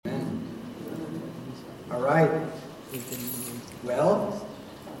All right. Well,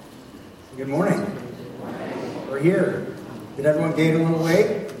 good morning. We're here. Did everyone gain a little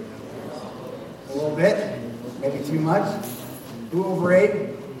weight? A little bit? Maybe too much? Who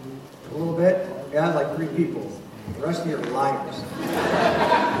overate? A little bit? Yeah, like 3 people. The rest of you are liars.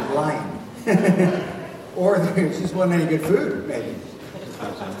 You're lying. Or there just wasn't any good food, maybe.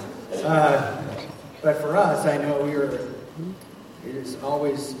 But for us, I know it is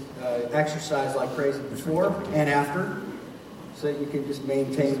always exercise like crazy before and after, so that you can just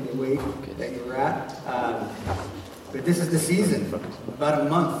maintain the weight that you're at. But this is the season, about a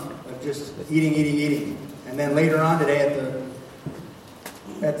month of just eating. And then later on today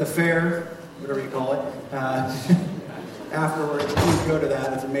at the fair, whatever you call it, afterwards, please go to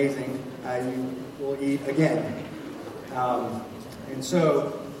that. It's amazing. You will eat again. And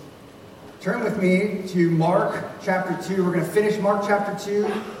so, turn with me to Mark chapter 2. We're going to finish Mark chapter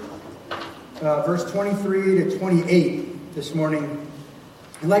 2, verse 23 to 28 this morning.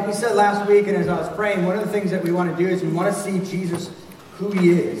 And like we said last week, and as I was praying, one of the things that we want to do is we want to see Jesus, who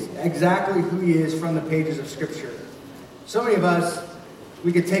he is, exactly who he is from the pages of Scripture. So many of us,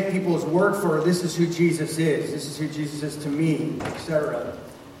 we could take people's word for this is who Jesus is to me, etc.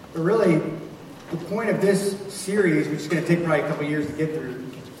 But really, the point of this series, which is going to take probably a couple years to get through,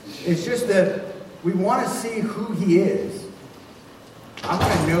 it's just that we want to see who he is. I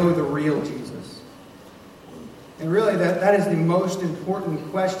want to know the real Jesus. And really, that is the most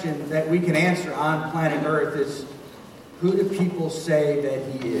important question that we can answer on planet Earth is, who do people say that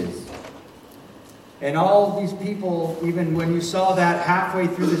he is? And all these people, even when you saw that halfway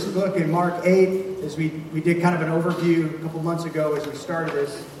through this book in Mark 8, as we did kind of an overview a couple months ago as we started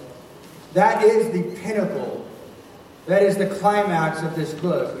this, that is the pinnacle. That is the climax of this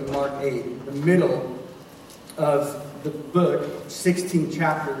book in Mark 8, the middle of the book, 16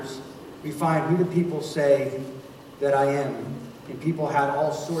 chapters. We find who do people say that I am? And people had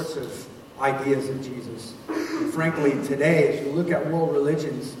all sorts of ideas of Jesus. And frankly, today, as you look at world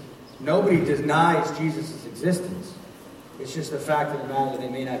religions, nobody denies Jesus' existence. It's just the fact of the matter that they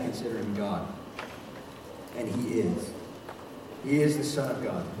may not consider him God. And he is. He is the Son of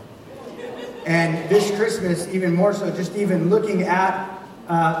God. And this Christmas, even more so, just even looking at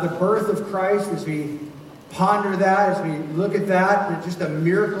the birth of Christ, as we ponder that, as we look at that, just a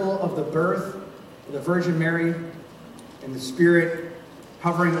miracle of the birth of the Virgin Mary and the Spirit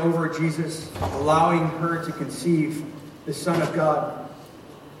hovering over Jesus, allowing her to conceive the Son of God.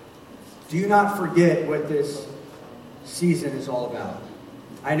 Do not forget what this season is all about.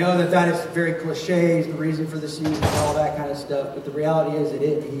 I know that is very cliche, the reason for the season and all that kind of stuff, but the reality is that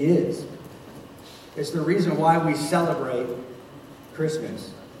he is. It's the reason why we celebrate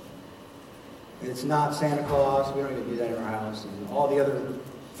Christmas. It's not Santa Claus. We don't even do that in our house. And all the other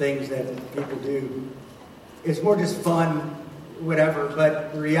things that people do. It's more just fun, whatever.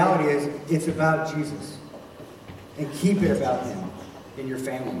 But the reality is, it's about Jesus. And keep it about him in your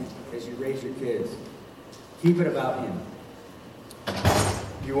family as you raise your kids. Keep it about him.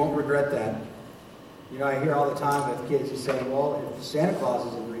 You won't regret that. You know, I hear all the time with kids who say, well, if Santa Claus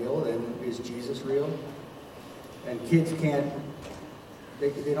isn't real, then is Jesus real? And kids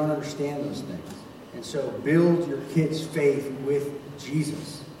they don't understand those things. And so build your kids' faith with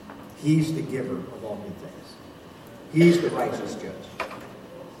Jesus. He's the giver of all good things. He's the righteous judge.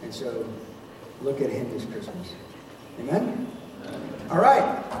 And so look at him this Christmas. Amen? All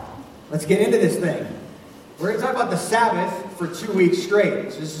right. Let's get into this thing. We're going to talk about the Sabbath for 2 weeks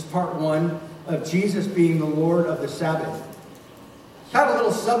straight. So this is part 1 of Jesus being the Lord of the Sabbath. Kind of a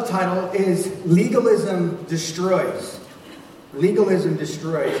little subtitle is Legalism Destroys. Legalism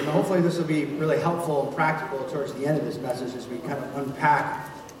Destroys. And hopefully this will be really helpful and practical towards the end of this message as we kind of unpack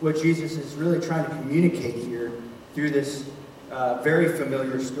what Jesus is really trying to communicate here through this very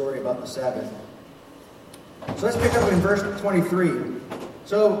familiar story about the Sabbath. So let's pick up in verse 23.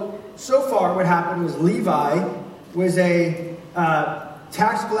 So far what happened was Levi was a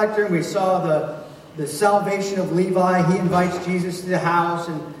tax collector, and we saw the salvation of Levi. He invites Jesus to the house,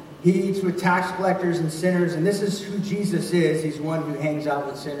 and he eats with tax collectors and sinners, and this is who Jesus is. He's one who hangs out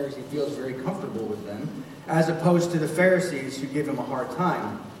with sinners. He feels very comfortable with them, as opposed to the Pharisees who give him a hard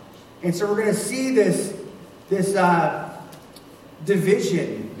time. And so we're going to see this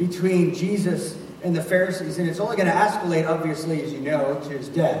division between Jesus and the Pharisees, and it's only going to escalate, obviously, as you know, to his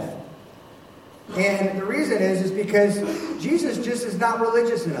death. And the reason is because Jesus just is not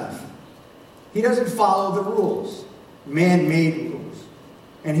religious enough. He doesn't follow the rules, man-made rules.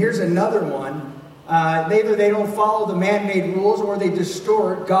 And here's another one. Either they don't follow the man-made rules or they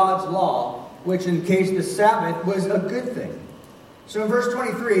distort God's law, which in case the Sabbath was a good thing. So in verse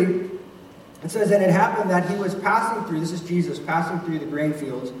 23, It says, and it happened that he was passing through, this is Jesus, passing through the grain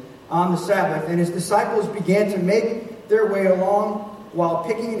fields on the Sabbath, and his disciples began to make their way along while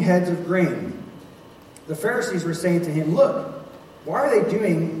picking heads of grain. The Pharisees were saying to him, look, why are they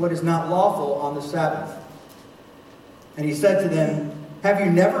doing what is not lawful on the Sabbath? And he said to them, have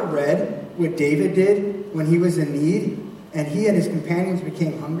you never read what David did when he was in need, and he and his companions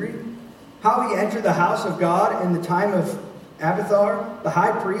became hungry? How he entered the house of God in the time of Abiathar, the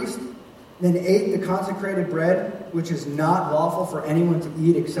high priest, then ate the consecrated bread, which is not lawful for anyone to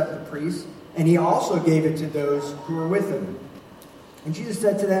eat except the priests, and he also gave it to those who were with him. And Jesus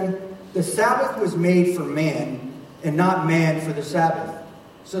said to them, the Sabbath was made for man, and not man for the Sabbath.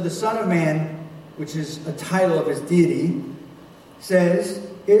 So the Son of Man, which is a title of his deity, says,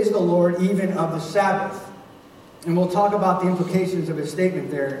 is the Lord even of the Sabbath. And we'll talk about the implications of his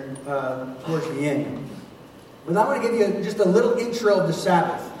statement there towards the end. But I want to give you just a little intro of the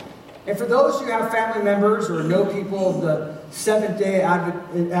Sabbath. And for those who have family members or know people of the Seventh-day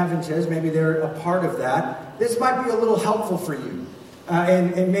Adventists, maybe they're a part of that, this might be a little helpful for you.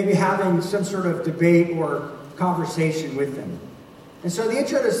 And maybe having some sort of debate or conversation with them. And so the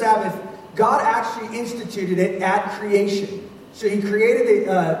intro to the Sabbath, God actually instituted it at creation. So he created the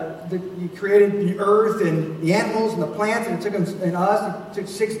earth and the animals and the plants, and it took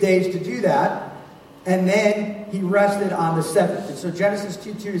 6 days to do that. And then he rested on the seventh. And so Genesis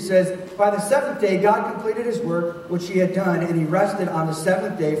 2:2 says, by the seventh day God completed his work which he had done, and he rested on the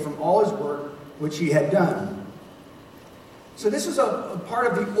seventh day from all his work which he had done. So this was a part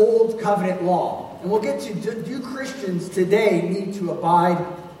of the old covenant law. And we'll get to, do Christians today need to abide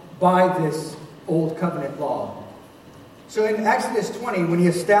by this old covenant law? So in Exodus 20, when he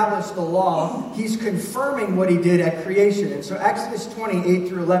established the law, he's confirming what he did at creation. And so Exodus 20, 8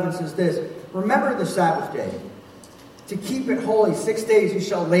 through 11 says this, remember the Sabbath day, to keep it holy. 6 days you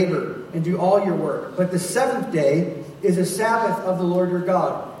shall labor and do all your work. But the seventh day is a Sabbath of the Lord your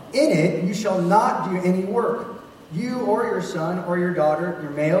God. In it you shall not do any work. You or your son or your daughter,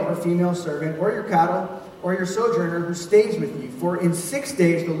 your male or female servant, or your cattle, or your sojourner who stays with you. For in 6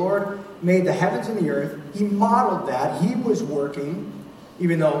 days the Lord made the heavens and the earth. He modeled that. He was working,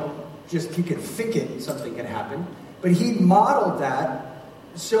 even though just he could think something could happen. But he modeled that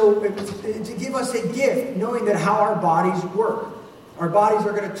so to give us a gift, knowing that how our bodies work. Our bodies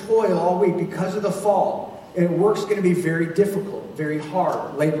are going to toil all week because of the fall. And work's going to be very difficult, very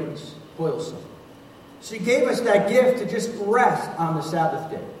hard, laborious, toilsome. So he gave us that gift to just rest on the Sabbath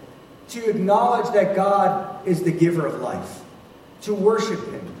day. To acknowledge that God is the giver of life. To worship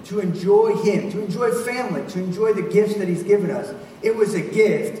him. To enjoy him. To enjoy family. To enjoy the gifts that he's given us. It was a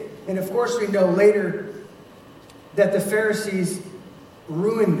gift. And of course we know later that the Pharisees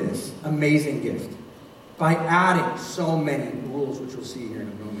ruined this amazing gift by adding so many rules, which we'll see here in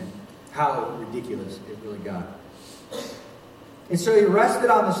a moment. How ridiculous it really got. And so he rested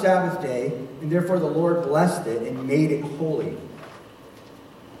on the Sabbath day, and therefore the Lord blessed it and made it holy.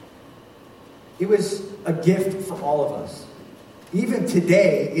 It was a gift for all of us. Even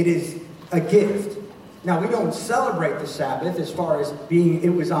today, it is a gift. Now, we don't celebrate the Sabbath as far as being, it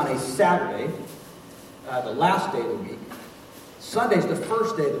was on a Saturday, the last day of the week. Sunday's the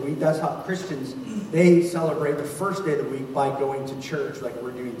first day of the week. That's how Christians, they celebrate the first day of the week by going to church like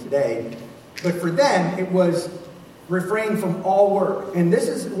we're doing today. But for them, it was refrain from all work. And this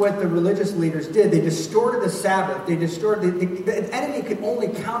is what the religious leaders did. They distorted the Sabbath. They distorted, the enemy could only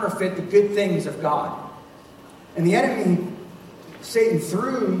counterfeit the good things of God. And the enemy, Satan,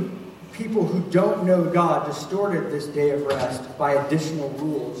 through people who don't know God, distorted this day of rest by additional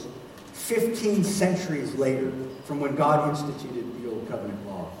rules 15 centuries later from when God instituted the Old Covenant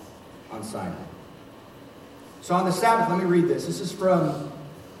law on Sinai. So on the Sabbath, let me read this. This is from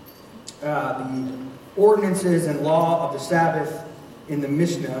the ordinances and law of the Sabbath in the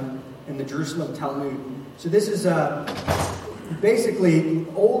Mishnah in the Jerusalem Talmud. So this is basically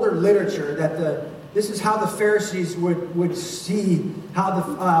older literature that this is how the Pharisees would see how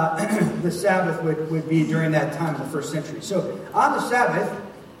the Sabbath would be during that time in the first century. So on the Sabbath,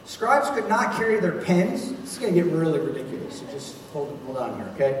 scribes could not carry their pens. This is going to get really ridiculous. So just hold on here,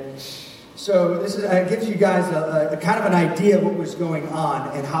 okay? So this gives you guys a kind of an idea of what was going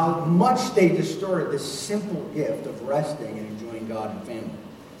on and how much they distorted this simple gift of resting and enjoying God and family.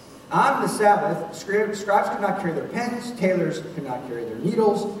 On the Sabbath, scribes could not carry their pens, tailors could not carry their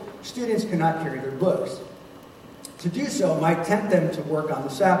needles, students could not carry their books. To do so might tempt them to work on the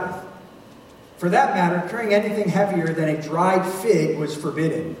Sabbath. For that matter, carrying anything heavier than a dried fig was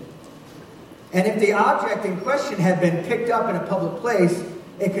forbidden. And if the object in question had been picked up in a public place,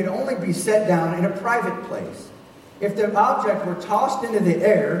 it could only be set down in a private place. If the object were tossed into the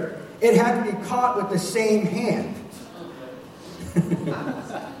air, it had to be caught with the same hand.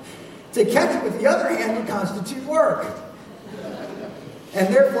 To catch it with the other hand would constitute work, and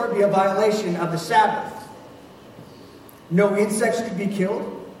therefore be a violation of the Sabbath. No insects could be killed.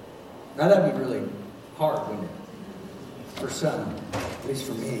 Now that'd be really hard, wouldn't it? For some, at least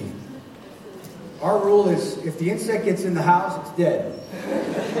for me. Our rule is, if the insect gets in the house, it's dead.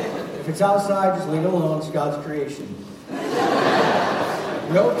 If it's outside, just leave it alone. It's God's creation.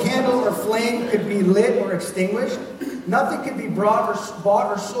 No candle or flame could be lit or extinguished. Nothing could be bought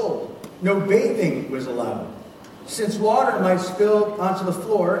or sold. No bathing was allowed. Since water might spill onto the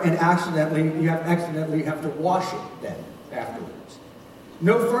floor and you have to wash it then afterwards.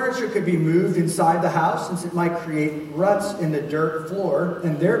 No furniture could be moved inside the house, since it might create ruts in the dirt floor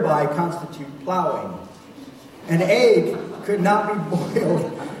and thereby constitute plowing. An egg could not be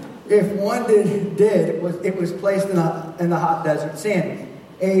boiled. If one it was placed in the hot desert sand.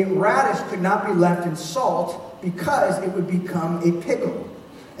 A radish could not be left in salt because it would become a pickle.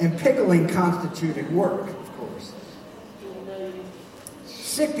 And pickling constituted work, of course.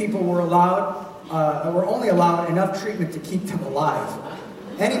 Sick people were only allowed enough treatment to keep them alive.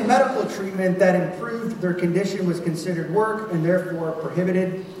 Any medical treatment that improved their condition was considered work and therefore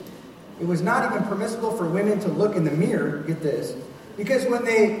prohibited. It was not even permissible for women to look in the mirror, get this, because when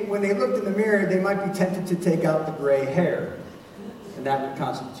they looked in the mirror, they might be tempted to take out the gray hair, and that would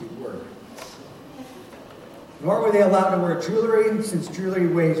constitute work. Nor were they allowed to wear jewelry, since jewelry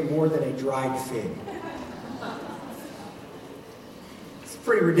weighs more than a dried fig. It's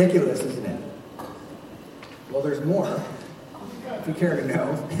pretty ridiculous, isn't it? Well, there's more, if you care to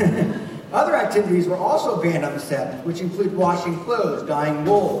know. Other activities were also banned on the Sabbath, which include washing clothes, dyeing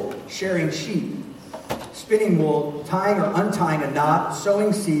wool, shearing sheep, spinning wool, tying or untying a knot,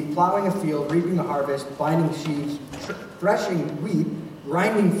 sowing seed, plowing a field, reaping a harvest, binding sheaves, threshing wheat,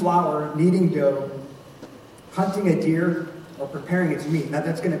 grinding flour, kneading dough, hunting a deer, or preparing its meat. Now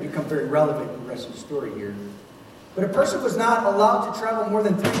that's going to become very relevant in the rest of the story here. But a person was not allowed to travel more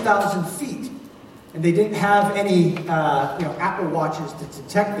than 3,000 feet. And they didn't have any Apple Watches to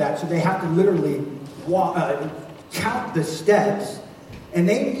detect that, so they had to literally count the steps. And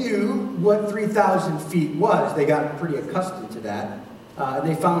they knew what 3,000 feet was. They got pretty accustomed to that. And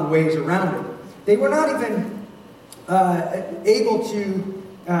they found ways around it. They were not even able to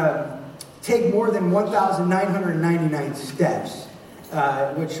take more than 1,999 steps,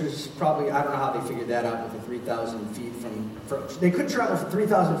 which was probably, I don't know how they figured that out with the 3,000 feet from they couldn't travel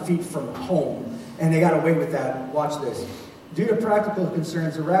 3,000 feet from home, and they got away with that. Watch this. Due to practical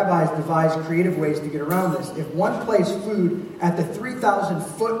concerns, the rabbis devised creative ways to get around this. If one placed food at the 3,000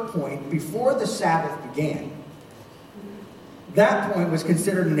 foot point before the Sabbath began, that point was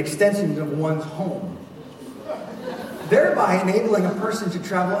considered an extension of one's home, thereby enabling a person to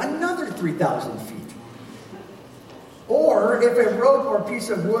travel another 3,000 feet. Or if a rope or piece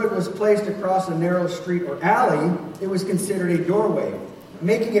of wood was placed across a narrow street or alley, it was considered a doorway,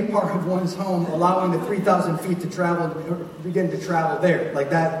 making it part of one's home, allowing the 3,000 feet to travel, begin to travel there. Like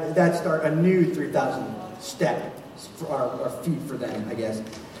that start a new 3,000 steps or feet for them, I guess.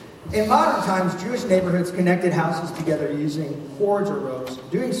 In modern times, Jewish neighborhoods connected houses together using cords or ropes.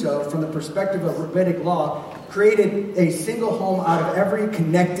 Doing so, from the perspective of rabbinic law, created a single home out of every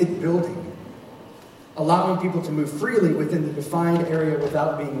connected building, allowing people to move freely within the defined area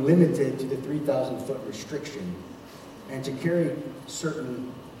without being limited to the 3,000-foot restriction, and to carry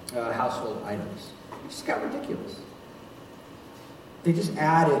certain household items. It just got ridiculous. They just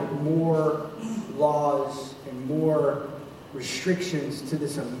added more laws and more restrictions to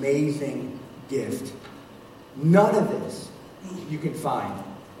this amazing gift. None of this you can find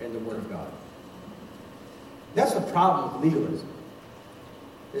in the Word of God. That's the problem with legalism.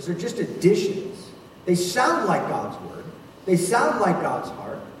 Is they're just additions. They sound like God's Word. They sound like God's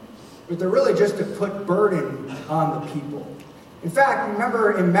heart. But they're really just to put burden on the people. In fact,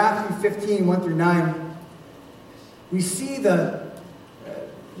 remember in Matthew 15, 1 through 9, we see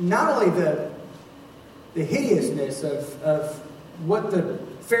not only the hideousness of what the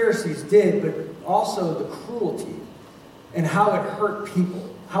Pharisees did, but also the cruelty and how it hurt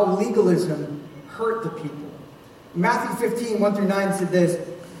people, how legalism hurt the people. Matthew 15, 1 through 9 said this,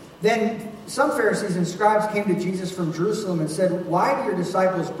 Then some Pharisees and scribes came to Jesus from Jerusalem and said, Why do your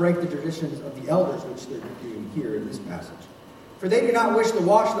disciples break the traditions of the elders, which they're doing here in this passage? For they do not wish to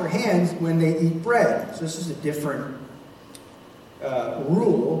wash their hands when they eat bread. So this is a different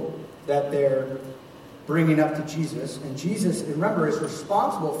rule that they're bringing up to Jesus. And Jesus, remember, is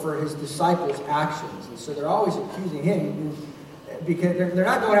responsible for his disciples' actions. And so they're always accusing him, because they're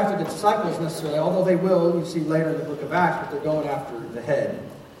not going after the disciples necessarily, although they will, you see later in the book of Acts, but they're going after the head.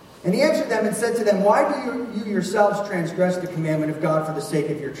 And he answered them and said to them, why do you yourselves transgress the commandment of God for the sake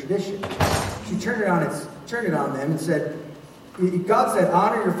of your tradition? She turned it on them and said, God said,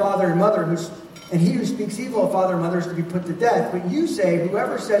 honor your father and mother, and he who speaks evil of father and mother is to be put to death. But you say,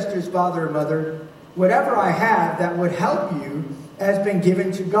 whoever says to his father or mother, whatever I have that would help you has been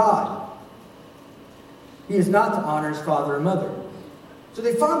given to God. He is not to honor his father and mother. So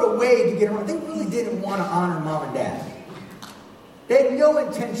they found a way to get around. They really didn't want to honor mom and dad. They had no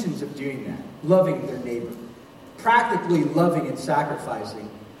intentions of doing that, loving their neighbor, practically loving and sacrificing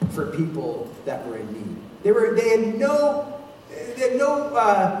for people that were in need. They had no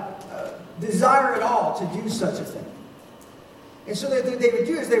desire at all to do such a thing. And so what they would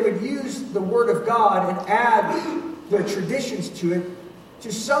do is they would use the Word of God and add their traditions to it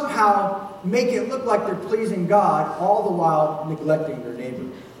to somehow make it look like they're pleasing God, all the while neglecting their neighbor.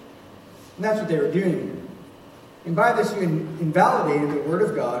 And that's what they were doing here. And by this, you invalidated the Word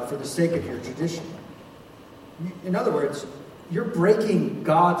of God for the sake of your tradition. In other words, you're breaking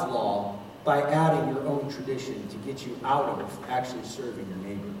God's law by adding your own tradition to get you out of actually serving your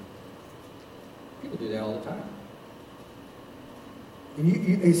neighbor. People do that all the time. And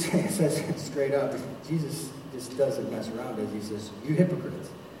he says straight up, Jesus just doesn't mess around, does he? He says, you hypocrites.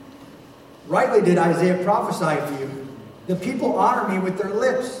 Rightly did Isaiah prophesy to you, the people honor me with their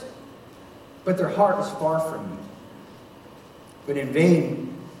lips, but their heart is far from me. But in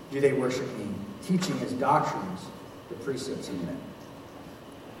vain do they worship me, teaching as doctrines the precepts of men.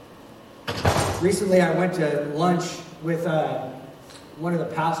 Recently, I went to lunch with one of the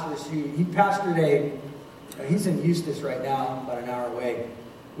pastors he pastored he's in Eustis right now, about an hour away.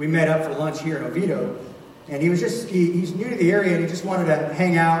 We met up for lunch here in Oviedo, and he's new to the area, and he just wanted to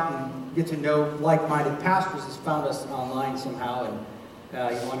hang out and get to know like-minded pastors. He's found us online somehow,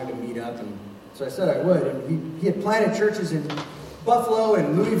 and he wanted to meet up, and so I said I would. And he had planted churches in Buffalo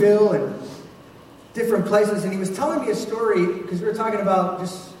and Louisville and different places, and he was telling me a story, because we were talking about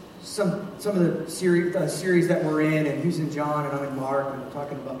just some of the series that we're in, and he's in John and I'm in Mark, and we're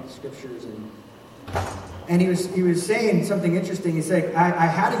talking about the scriptures, and he was saying something interesting. He said, I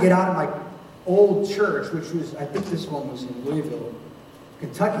had to get out of my old church, which was, I think this one was in Louisville,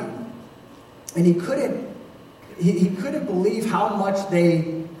 Kentucky, and he couldn't believe how much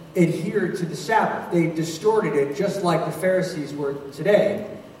they adhered to the Sabbath. They distorted it just like the Pharisees were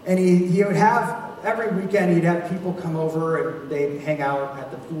today. And he would have, every weekend he'd have people come over and they'd hang out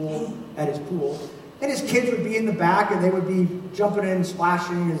at his pool. And his kids would be in the back and they would be jumping in,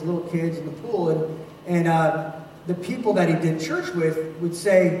 splashing, his little kids in the pool. And the people that he did church with would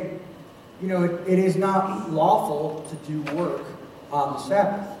say, it is not lawful to do work on the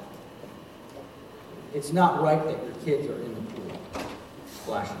Sabbath. It's not right that your kids are in the pool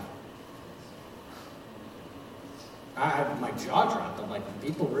splashing. My jaw dropped. I'm like, do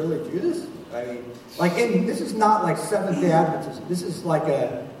people really do this? I mean, this is not like Seventh-day Adventism. This is like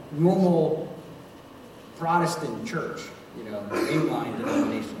a normal Protestant church, mainline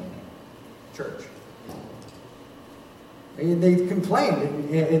denominational church. And they complained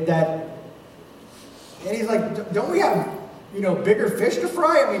that, and he's like, don't we have, bigger fish to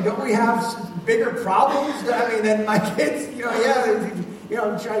fry? I mean, don't we have bigger problems? Than my kids,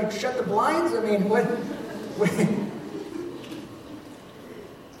 try to shut the blinds? I mean, what?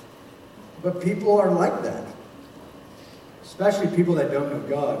 But people are like that, especially people that don't know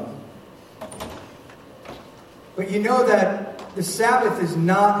God. But you know that the Sabbath is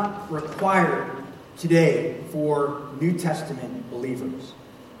not required today for New Testament believers.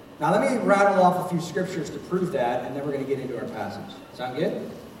 Now let me rattle off a few scriptures to prove that, and then we're going to get into our passage. Sound good?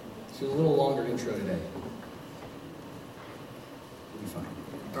 It's a little longer intro today. We'll be fine.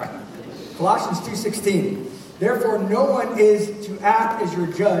 All right. Colossians 2:16. Therefore, no one is to act as your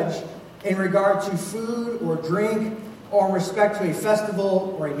judge in regard to food or drink, or in respect to a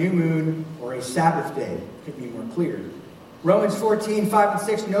festival, or a new moon, or a Sabbath day. Could be more clear. Romans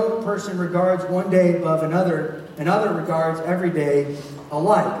 14:5-6, no person regards one day above another, and other regards every day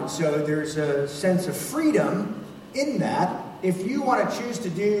alike. And so there's a sense of freedom in that. If you want to choose to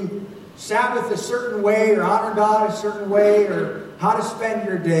do Sabbath a certain way, or honor God a certain way, or how to spend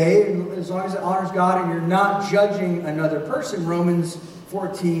your day, as long as it honors God and you're not judging another person, Romans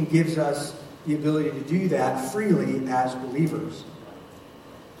 14 gives us the ability to do that freely as believers.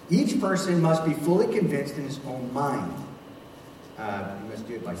 Each person must be fully convinced in his own mind. You must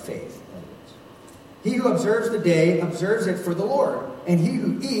do it by faith, in other words. He who observes the day observes it for the Lord, and he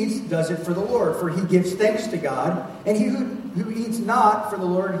who eats does it for the Lord, for he gives thanks to God. And he who eats not for the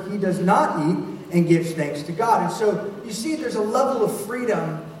Lord, he does not eat and gives thanks to God. And so you see there's a level of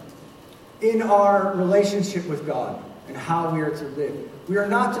freedom in our relationship with God. and how we are to live. We are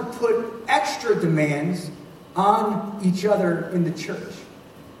not to put extra demands on each other in the church,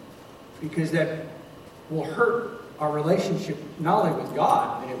 because that will hurt our relationship not only with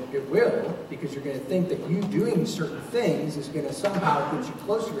God, and it will, because you're going to think that you doing certain things is going to somehow get you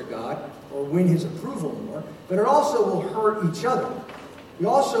closer to God or win his approval more, but it also will hurt each other. We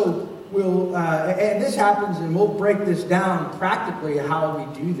also will, and this happens, and we'll break this down practically how we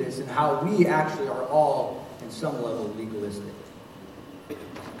do this and how we actually are all, in some level, legalistic.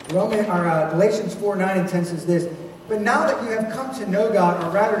 Galatians 4, 9 and 10 says this, "But now that you have come to know God, or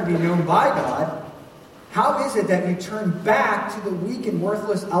rather to be known by God, how is it that you turn back to the weak and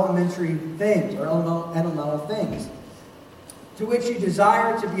worthless elementary things, or elemental things, to which you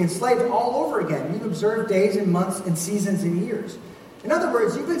desire to be enslaved all over again? You observe days and months and seasons and years." In other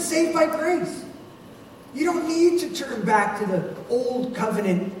words, you've been saved by grace. You don't need to turn back to the old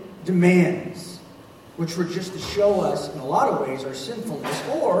covenant demands, which were just to show us, in a lot of ways, our sinfulness.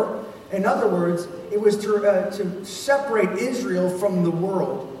 Or, in other words, it was to separate Israel from the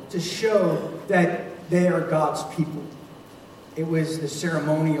world, to show that they are God's people. It was the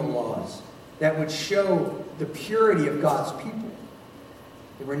ceremonial laws that would show the purity of God's people.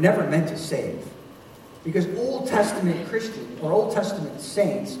 They were never meant to save. Because Old Testament Christians, or Old Testament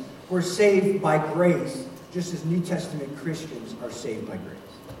saints, were saved by grace, just as New Testament Christians are saved by grace.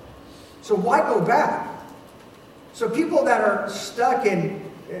 So why go back? So people that are stuck in,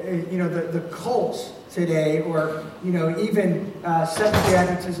 the cults today, or, even Seventh-day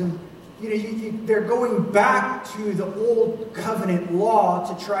Adventism, they're going back to the old covenant law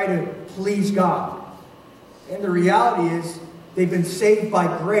to try to please God. And the reality is, they've been saved by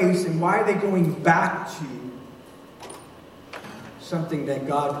grace, and why are they going back to something that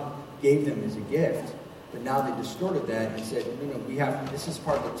God gave them as a gift? But now they distorted that and said, this is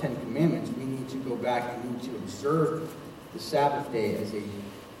part of the Ten Commandments. We need to go back and we need to observe the Sabbath day as a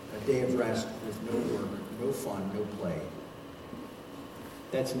day of rest with no work, no fun, no play.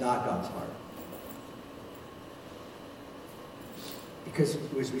 That's not God's heart. Because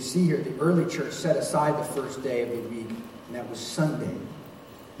as we see here, the early church set aside the first day of the week, and that was Sunday.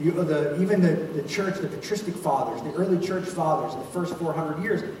 Even the church, the patristic fathers, the early church fathers, the first 400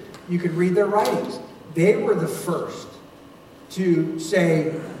 years, you could read their writings. They were the first to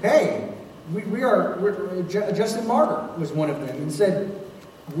say, hey, Justin Martyr was one of them, and said,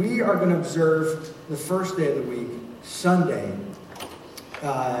 we are going to observe the first day of the week, Sunday,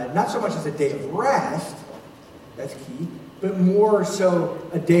 not so much as a day of rest, that's key, but more so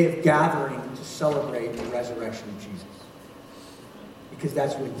a day of gathering to celebrate the resurrection of Jesus. Because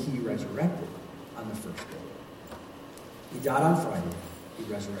that's when he resurrected on the first day. He died on Friday. He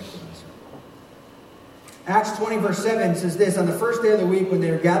resurrected on Sunday. Acts 20 verse 7 says this, "On the first day of the week when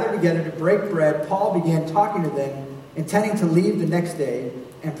they were gathered together to break bread, Paul began talking to them, intending to leave the next day,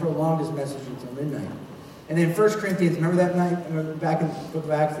 and prolonged his message until midnight." And then 1 Corinthians, remember that night back in the book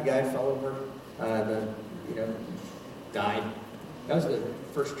of Acts, the guy fell over, died. That was the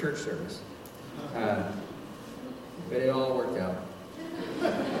first church service. But it all worked out.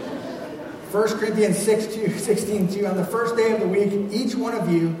 1 Corinthians 16:2, "On the first day of the week, each one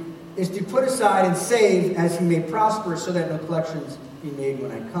of you is to put aside and save as he may prosper, so that no collections be made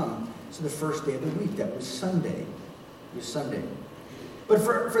when I come." So the first day of the week, that was Sunday. It was Sunday. But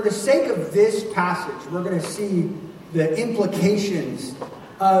for the sake of this passage, we're going to see the implications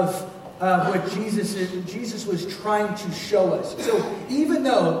of what Jesus was trying to show us. So even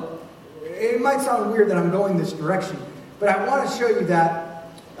though it might sound weird that I'm going this direction, but I want to show you that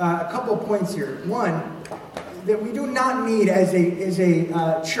a couple of points here. One, that we do not need as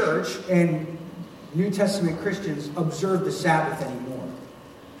a church and New Testament Christians observe the Sabbath anymore.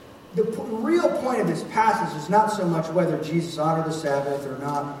 The real point of this passage is not so much whether Jesus honored the Sabbath or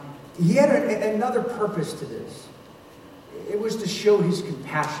not. He had another purpose to this. It was to show his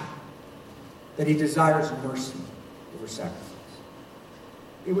compassion, that he desires mercy over sacrifice.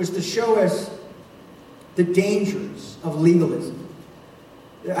 It was to show us the dangers of legalism,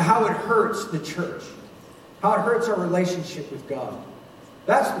 how it hurts the church, how it hurts our relationship with God.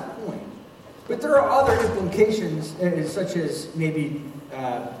 That's the point. But there are other implications, such as maybe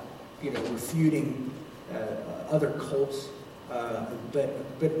refuting other cults,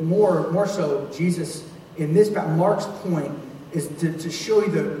 but more so, Jesus in this, Mark's point is to show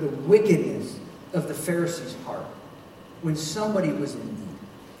you the wickedness of the Pharisees' heart. When somebody was in need,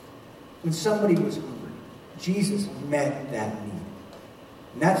 when somebody was hungry, Jesus met that need.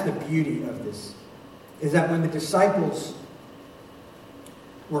 And that's the beauty of this, is that when the disciples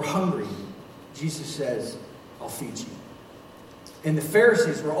were hungry, Jesus says, "I'll feed you." And the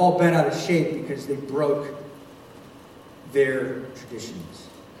Pharisees were all bent out of shape because they broke their traditions.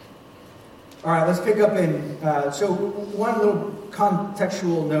 All right, let's pick up in, so one little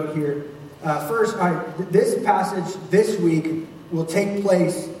contextual note here. First, this passage this week will take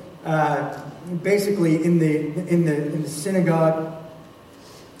place basically in the synagogue,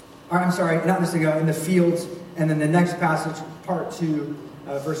 or I'm sorry, not in the synagogue, in the fields, and then the next passage, part 2,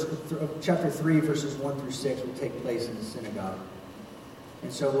 chapter 3, verses 1 through 6, will take place in the synagogue.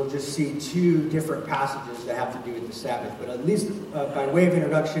 And so we'll just see 2 different passages that have to do with the Sabbath. But at least by way of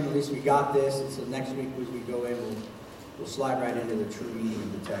introduction, at least we got this. And so next week as we go in, we'll slide right into the true meaning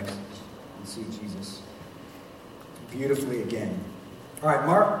of the text and see Jesus beautifully again. All right,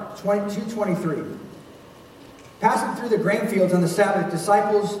 Mark 22:23. Passing through the grain fields on the Sabbath,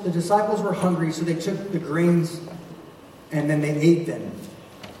 the disciples were hungry, so they took the grains and then they ate them.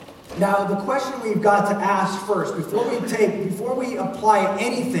 Now, the question we've got to ask first, before we apply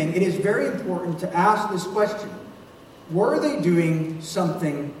anything, it is very important to ask this question. Were they doing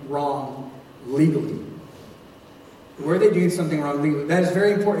something wrong legally? Were they doing something wrong legally? That is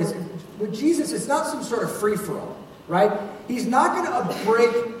very important. With Jesus, it's not some sort of free-for-all, right? He's not going to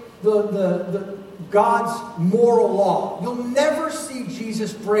break the God's moral law. You'll never see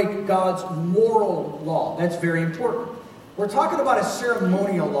Jesus break God's moral law. That's very important. We're talking about a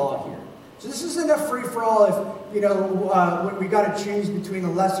ceremonial law here. So this isn't a free-for-all if, we got to choose between the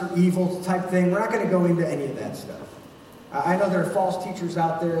lesser evil type thing. We're not going to go into any of that stuff. I know there are false teachers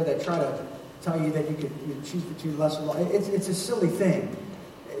out there that try to tell you that you could choose between lesser law. It's a silly thing.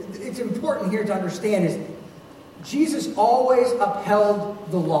 It's important here to understand is Jesus always upheld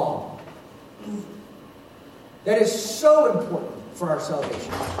the law. That is so important for our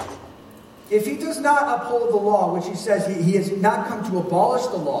salvation. If he does not uphold the law, which he says he has not come to abolish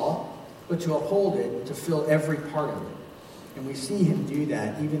the law, but to uphold it, to fill every part of it. And we see him do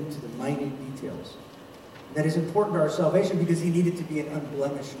that, even to the minute details. That is important to our salvation because he needed to be an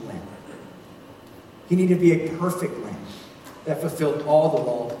unblemished lamb. He needed to be a perfect lamb that fulfilled all the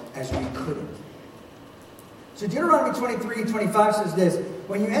law as we couldn't. So Deuteronomy 23:25 says this,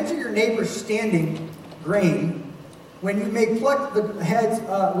 when you enter your neighbor's standing grain, when you may pluck the heads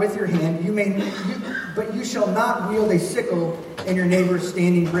with your hand, but you shall not wield a sickle in your neighbor's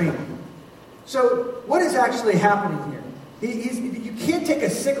standing grain. So what is actually happening here? You can't take a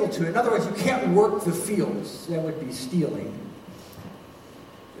sickle to it. In other words, you can't work the fields. That would be stealing.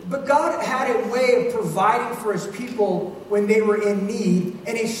 But God had a way of providing for his people when they were in need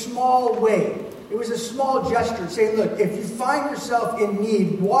in a small way. It was a small gesture saying, look, if you find yourself in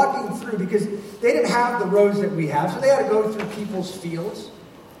need, walking through, because they didn't have the roads that we have, so they had to go through people's fields.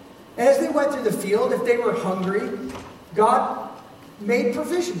 And as they went through the field, if they were hungry, God made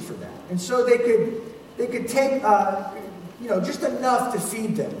provision for that. And so they could take just enough to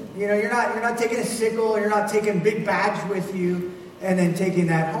feed them. You're not taking a sickle, you're not taking big bags with you, and then taking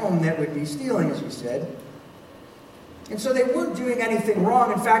that home. That would be stealing, as we said. And so they weren't doing anything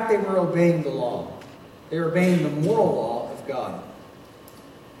wrong. In fact, they were obeying the law. They were obeying the moral law of God.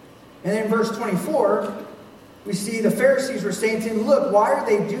 And then in verse 24, we see the Pharisees were saying to him, look, why are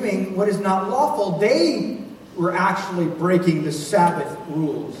they doing what is not lawful? They were actually breaking the Sabbath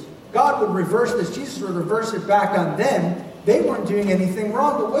rules. God would reverse this. Jesus would reverse it back on them. They weren't doing anything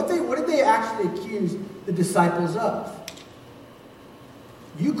wrong. But what did they actually accuse the disciples of?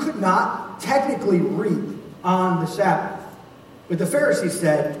 You could not technically reap on the Sabbath. But the Pharisees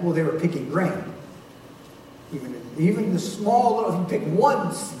said, well, they were picking grain. Even the small little, if you pick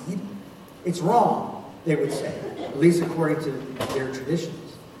one seed, it's wrong, they would say. At least according to their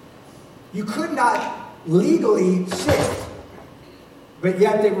traditions. You could not legally sift, but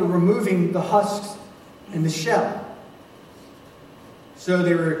yet they were removing the husks and the shell. So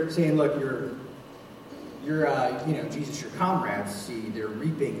they were saying, look, Jesus, your comrades, see, they're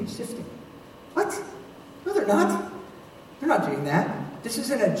reaping and sifting. What? No, they're not. They're not doing that. This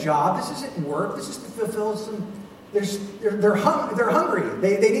isn't a job. This isn't work. This is to fulfill some... They're hungry.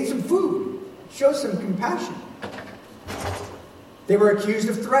 They need some food. Show some compassion. They were accused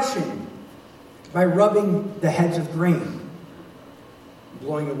of threshing by rubbing the heads of grain,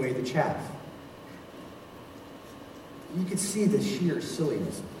 blowing away the chaff. You could see the sheer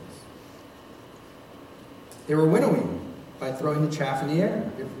silliness of this. They were winnowing by throwing the chaff in the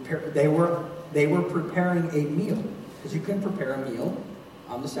air. They were preparing a meal, because you couldn't prepare a meal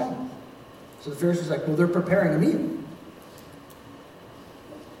on the Sabbath. So the Pharisees were like, well, they're preparing a meal.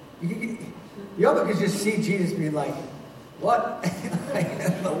 You all could just see Jesus being like, what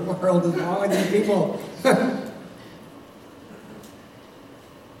in the world is wrong with these people?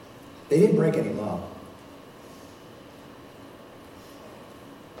 They didn't break any law.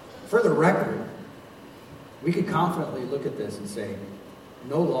 For the record, we could confidently look at this and say,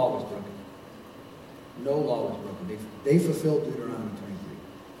 no law was broken. No law was broken. They fulfilled Deuteronomy 23.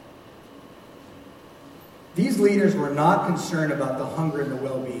 These leaders were not concerned about the hunger and the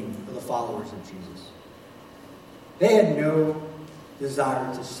well-being of the followers of Jesus. They had no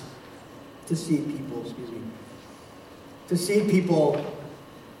desire to see people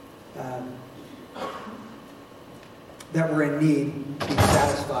that were in need be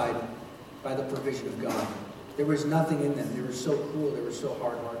satisfied by the provision of God. There was nothing in them. They were so cruel. They were so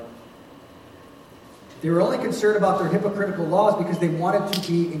hard-hearted. They were only concerned about their hypocritical laws because they wanted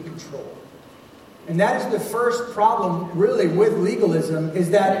to be in control. And that is the first problem, really, with legalism, is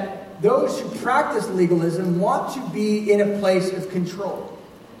that those who practice legalism want to be in a place of control.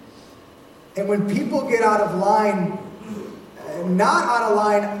 And when people get out of line, not out of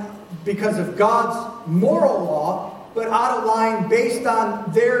line because of God's moral law, but out of line based on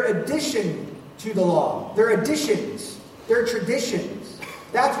their addition to the law, their additions, their traditions.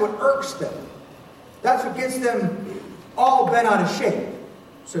 That's what irks them. That's what gets them all bent out of shape,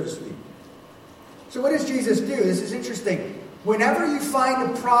 so to speak. So what does Jesus do? This is interesting. Whenever you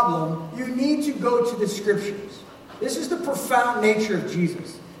find a problem, you need to go to the Scriptures. This is the profound nature of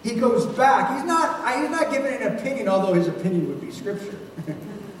Jesus. He goes back. He's not giving an opinion, although his opinion would be Scripture.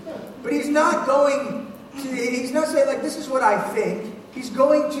 But he's not saying, like, this is what I think. He's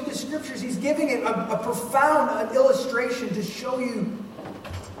going to the Scriptures. He's giving it a profound illustration to show you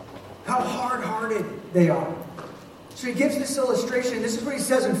how hard-hearted they are. So he gives this illustration. This is what he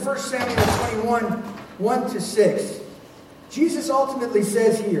says in 1 Samuel 21, 1-6. Jesus ultimately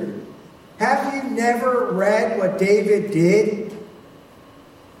says here, have you never read what David did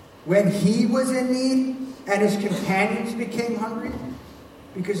when he was in need and his companions became hungry?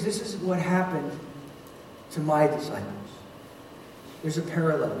 Because this is what happened to my disciples. There's a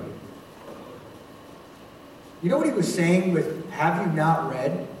parallel here. You know what he was saying with, have you not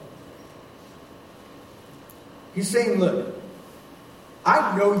read? He's saying, look,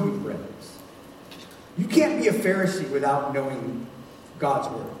 I know you've read this. You can't be a Pharisee without knowing God's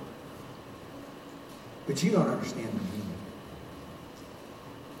word. But you don't understand the meaning.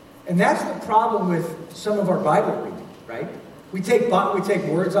 And that's the problem with some of our Bible reading, right? We take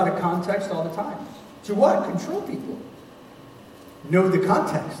words out of context all the time. To what? Control people. Know the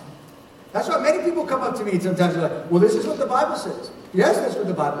context. That's why many people come up to me and sometimes they're like, well, this is what the Bible says. Yes, that's what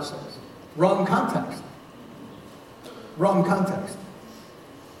the Bible says. Wrong context. Wrong context.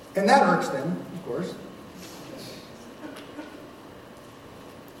 And that irks them, of course.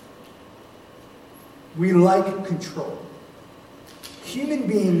 We like control. Human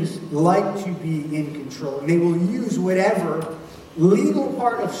beings like to be in control. And they will use whatever legal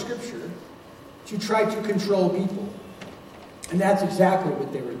part of Scripture to try to control people. And that's exactly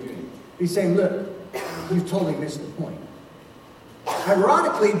what they were doing. He's saying, look, you've totally missed the point.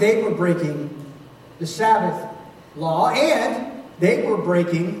 Ironically, they were breaking the Sabbath law, and they were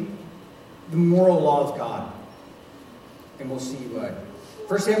breaking the moral law of God. And we'll see why.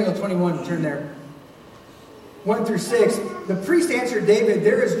 1 Samuel 21, turn there. 1-6. The priest answered David,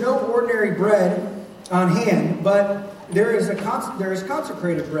 there is no ordinary bread on hand, but there is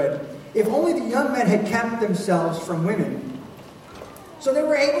consecrated bread. If only the young men had kept themselves from women. So they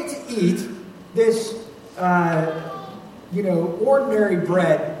were able to eat this, ordinary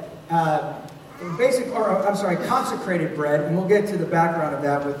bread, consecrated bread, and we'll get to the background of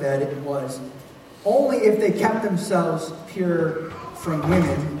that, what that it was, only if they kept themselves pure from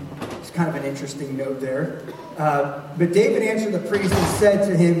women. It's kind of an interesting note there. But David answered the priest and said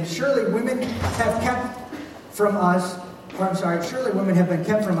to him, surely women have been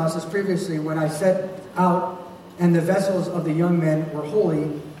kept from us as previously when I set out and the vessels of the young men were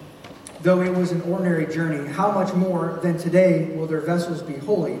holy, though it was an ordinary journey. How much more than today will their vessels be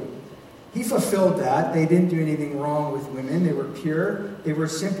holy? He fulfilled that. They didn't do anything wrong with women. They were pure. They were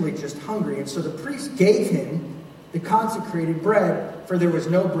simply just hungry. And so the priest gave him the consecrated bread, for there was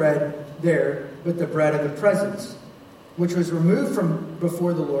no bread there, but the bread of the presence, which was removed from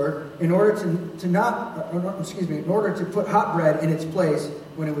before the Lord in order to put hot bread in its place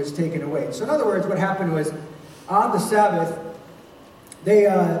when it was taken away. So in other words, what happened was, on the Sabbath, they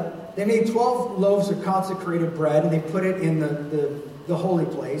made 12 loaves of consecrated bread, and they put it in the holy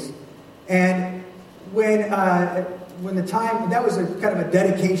place. And when the time, that was a kind of a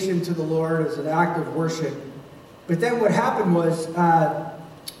dedication to the Lord as an act of worship. But then what happened was,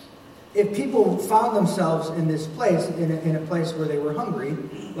 if people found themselves in this place, in a place where they were hungry,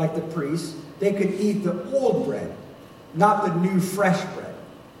 like the priests, they could eat the old bread, not the new fresh bread,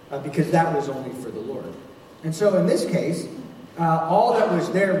 because that was only for the Lord. And so in this case, all that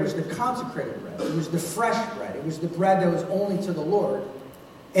was there was the consecrated bread. It was the fresh bread. It was the bread that was only to the Lord.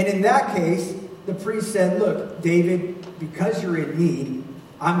 And in that case, the priest said, look, David, because you're in need,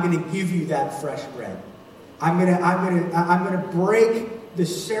 I'm going to give you that fresh bread. I'm going to break the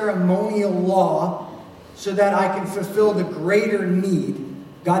ceremonial law so that I can fulfill the greater need.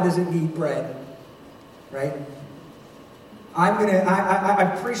 God doesn't need bread, right?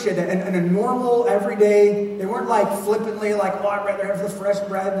 I appreciate that. And a normal, everyday, they weren't like flippantly like, oh, I'd rather have the fresh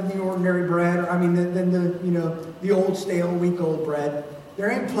bread than the ordinary bread, or than the old stale, week-old bread. They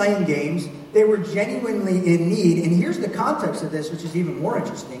ain't playing games. They were genuinely in need. And here's the context of this, which is even more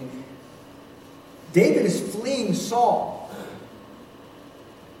interesting. David is fleeing Saul.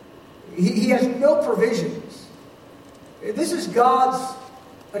 He has no provisions. This is God's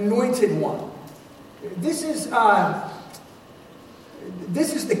anointed one. This is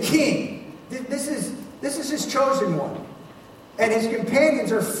the king. This is his chosen one. And his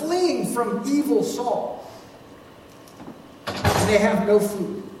companions are fleeing from evil Saul. And they have no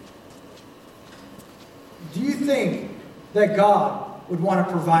food. Do you think that God would want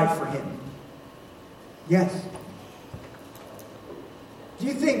to provide for him? Yes. Do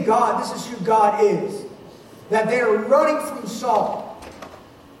you think God, this is who God is, that they are running from Saul?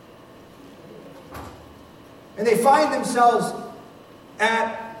 And they find themselves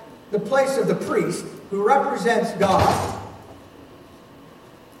at the place of the priest, who represents God.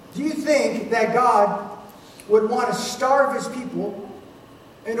 Do you think that God would want to starve his people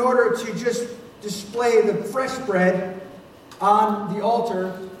in order to just display the fresh bread on the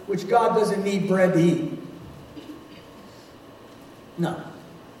altar, which God doesn't need bread to eat? No.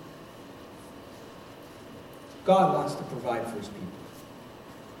 God wants to provide for his people.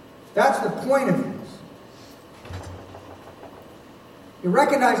 That's the point of this. He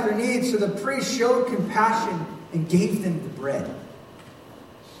recognized their needs, so the priest showed compassion and gave them the bread.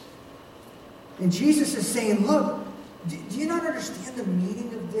 And Jesus is saying, look, do you not understand the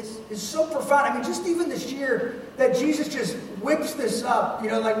meaning of this? It's so profound. Just even the sheer that Jesus just whips this up,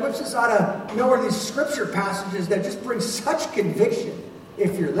 whips this out of nowhere, these scripture passages that just bring such conviction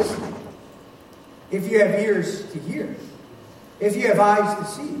if you're listening. If you have ears to hear. If you have eyes to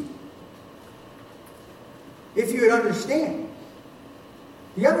see. If you would understand.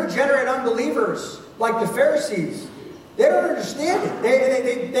 The unregenerate unbelievers, like the Pharisees, they don't understand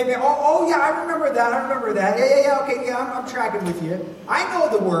it. They oh yeah, I remember that. Yeah, okay, yeah, I'm tracking with you. I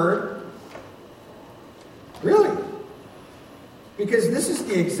know the word. Really? Because this is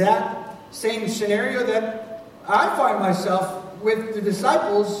the exact same scenario that I find myself with the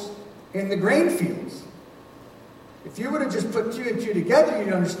disciples in the grain fields. If you would have just put two and two together,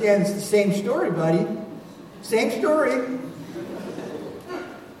 you'd understand it's the same story, buddy. Same story.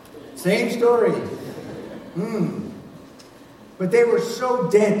 Same story. But they were so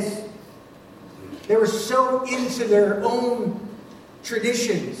dense. They were so into their own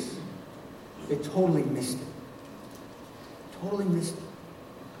traditions. They totally missed it. Totally missed it.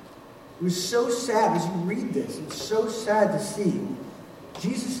 It was so sad as you read this. It's so sad to see.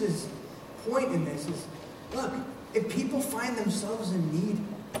 Jesus' point in this is, look, if people find themselves in need,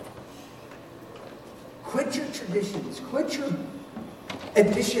 quit your traditions. Quit your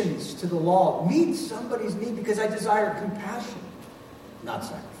additions to the law. Meet somebody's need, because I desire compassion, not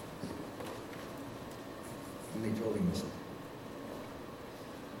sacrifice. And they totally missed it.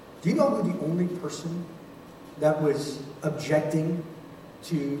 Do you know who the only person that was objecting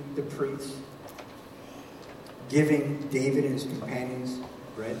to the priests giving David and his companions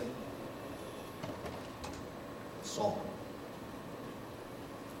bread? Saul.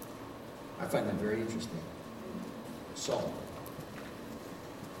 I find that very interesting. Saul.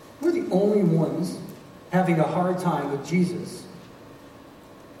 We're the only ones having a hard time with Jesus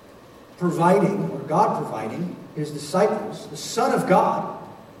providing, or God providing, his disciples, the Son of God.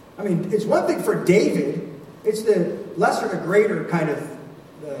 It's one thing for David. It's the lesser to greater kind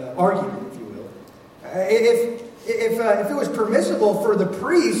of argument, if you will. If it was permissible for the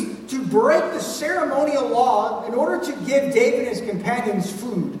priest to break the ceremonial law in order to give David and his companions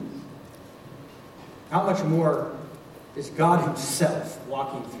food, how much more is God himself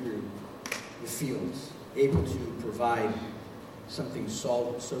walking through the fields, able to provide something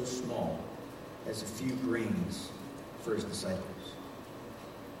so small as a few grains for his disciples?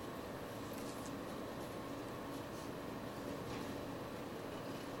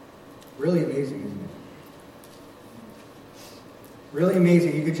 Really amazing, isn't it? Really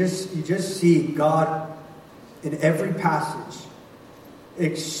amazing. You just see God in every passage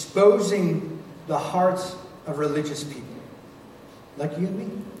exposing the hearts of religious people. Like you and me.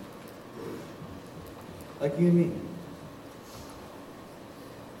 Like you and me.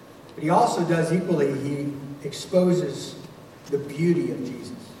 But he also does equally, he exposes the beauty of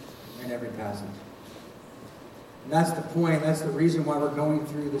Jesus in every passage. And that's the point, that's the reason why we're going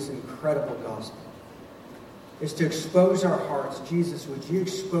through this incredible gospel. Is to expose our hearts. Jesus, would you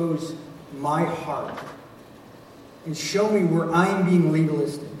expose my heart and show me where I'm being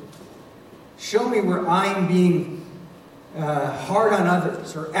legalistic? Show me where I'm being hard on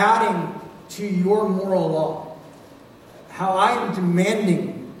others or adding to your moral law. How I'm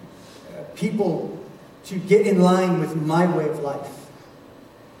demanding people to get in line with my way of life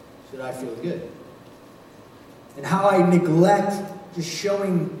so that I feel good. And how I neglect just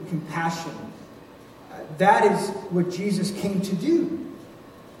showing compassion. That is what Jesus came to do,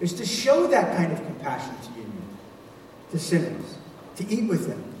 is to show that kind of compassion to you, to sinners, to eat with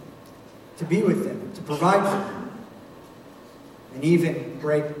them, to be with them, to provide for them, and even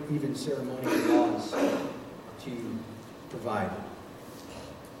break even ceremonial laws to provide.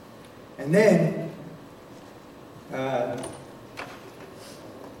 And then,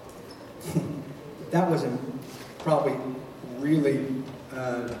 that wasn't probably really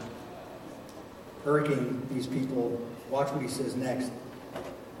irking these people. Watch what he says next.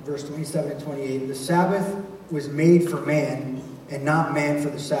 Verse 27 and 28. The Sabbath was made for man, and not man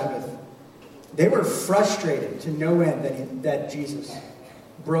for the Sabbath. They were frustrated to no end that Jesus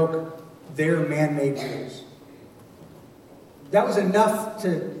broke their man-made rules. That was enough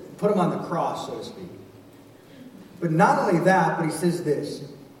to put him on the cross, so to speak. But not only that, but he says this.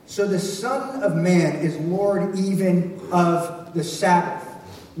 So the Son of Man is Lord even of the Sabbath.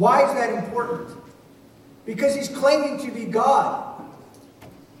 Why is that important? Because he's claiming to be God.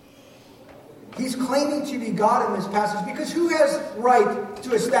 He's claiming to be God in this passage. Because who has right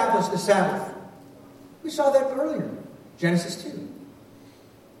to establish the Sabbath? We saw that earlier. Genesis 2.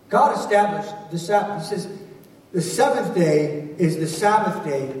 God established the Sabbath. He says, the seventh day is the Sabbath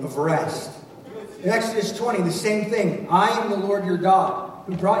day of rest. In Exodus 20, the same thing. I am the Lord your God,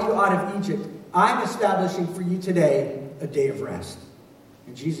 who brought you out of Egypt. I'm establishing for you today a day of rest.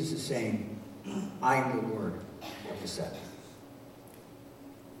 And Jesus is saying, I am the Lord of the Sabbath.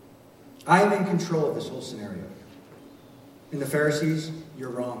 I am in control of this whole scenario. And the Pharisees,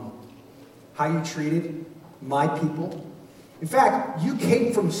 you're wrong. How you treated my people. In fact, you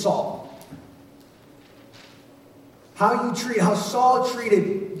came from Saul. How Saul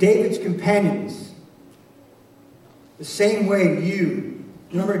treated David's companions. The same way you.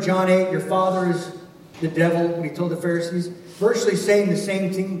 Remember John 8, your father is the devil, when he told the Pharisees? Virtually saying the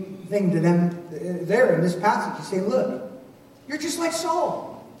same thing to them there in this passage. He's saying, look, you're just like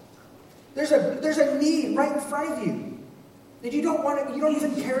Saul. There's a need right in front of you. And you don't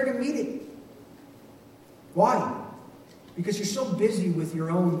even care to meet it. Why? Because you're so busy with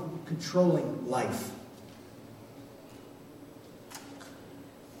your own controlling life.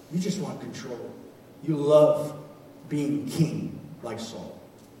 You just want control. You love being king like Saul.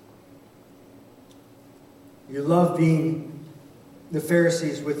 You love being the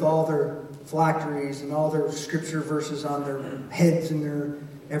Pharisees with all their phylacteries and all their scripture verses on their heads and their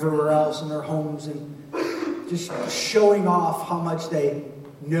everywhere else in their homes, and just showing off how much they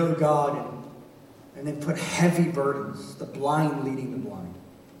know God, and then put heavy burdens, the blind leading the blind.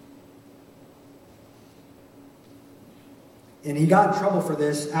 And he got in trouble for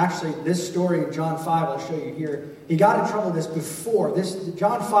this. Actually, this story in John 5, I'll show you here. He got in trouble this before.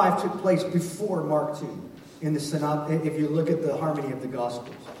 John 5 took place before Mark 2 in the synoptic, if you look at the harmony of the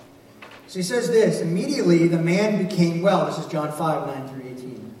Gospels. So he says this, immediately the man became well. This is John 5, 9 through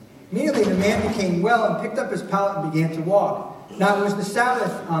 18. Immediately the man became well and picked up his pallet and began to walk. Now it was the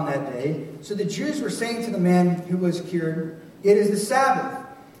Sabbath on that day. So the Jews were saying to the man who was cured, it is the Sabbath,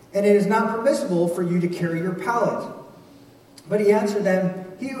 and it is not permissible for you to carry your pallet. But he answered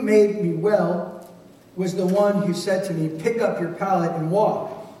them, he who made me well was the one who said to me, pick up your pallet and walk.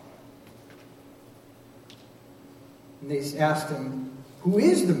 And they asked him, who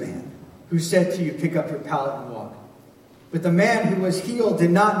is the man who said to you, pick up your pallet and walk? But the man who was healed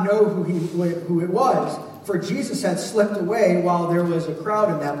did not know who it was, for Jesus had slipped away while there was a crowd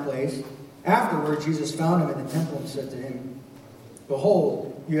in that place. Afterward, Jesus found him in the temple and said to him,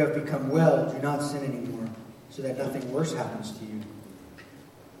 behold, you have become well. Do not sin anymore, so that nothing worse happens to you.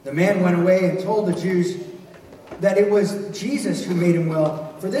 The man went away and told the Jews that it was Jesus who made him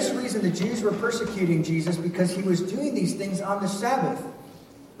well. For this reason, the Jews were persecuting Jesus because he was doing these things on the Sabbath.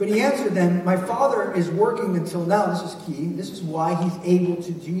 But he answered them, my Father is working until now. This is key. This is why he's able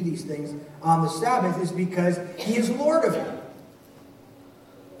to do these things on the Sabbath, is because he is Lord of it.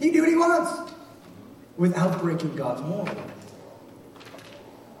 He can do what he wants without breaking God's moral.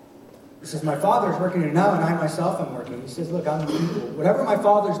 says, my Father is working it now, and I myself am working. He says, look, I'm equal. Whatever my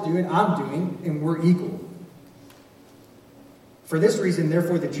Father's doing, I'm doing, and we're equal. For this reason,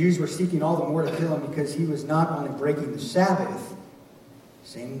 therefore, the Jews were seeking all the more to kill him, because he was not only breaking the Sabbath,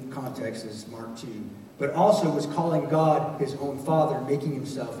 same context as Mark 2, but also was calling God his own Father, making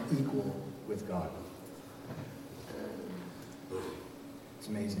himself equal with God. It's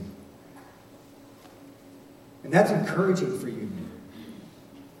amazing. And that's encouraging for you.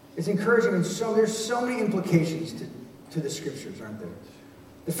 It's encouraging, and there's so many implications to the Scriptures, aren't there?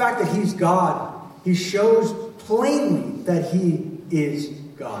 The fact that he's God, he shows plainly that he is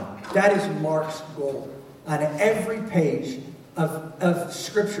God. That is Mark's goal. On every page of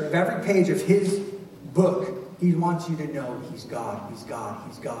Scripture, of every page of his book, he wants you to know he's God, he's God,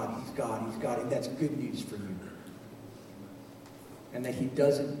 he's God, he's God, he's God. And that's good news for you. And that he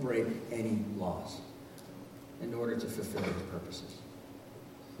doesn't break any laws in order to fulfill his purposes.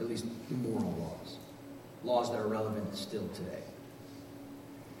 At least moral laws. Laws that are relevant still today.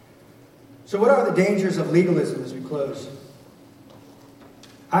 So what are the dangers of legalism as we close?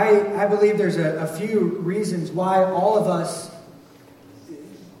 I believe there's a few reasons why all of us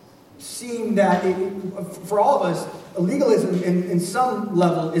seem that, for all of us, legalism in some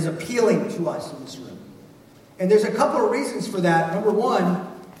level is appealing to us in this room. And there's a couple of reasons for that. Number one,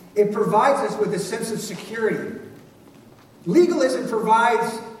 it provides us with a sense of security. Legalism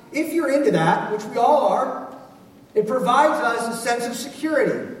provides, if you're into that, which we all are, it provides us a sense of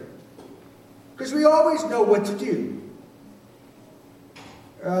security. Because we always know what to do.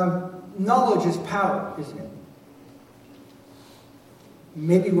 Knowledge is power, isn't it?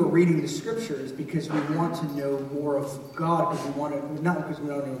 Maybe we're reading the Scriptures because we want to know more of God, because we want to, not because we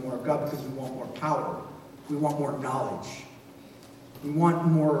want to know more of God, because we want more power. We want more knowledge. We want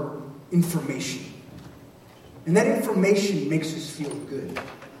more information. And that information makes us feel good.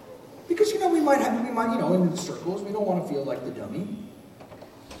 Because, we might, in circles, we don't want to feel like the dummy.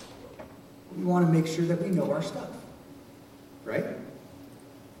 We want to make sure that we know our stuff. Right?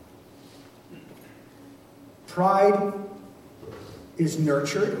 Pride is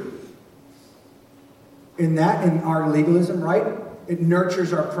nurtured. In our legalism, right? It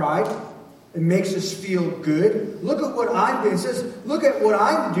nurtures our pride. It makes us feel good. Look at what I'm doing. It says, look at what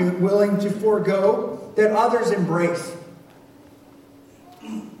I'm willing to forego that others embrace.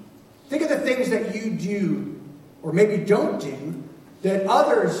 Think of the things that you do, or maybe don't do, that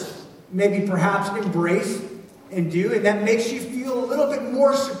others maybe perhaps embrace and do, and that makes you feel a little bit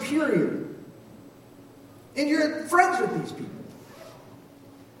more superior. And you're friends with these people.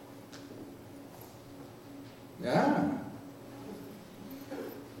 Yeah.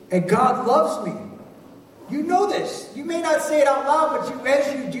 And God loves me. You know this. You may not say it out loud, but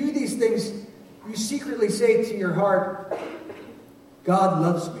as you do these things, you secretly say to your heart, God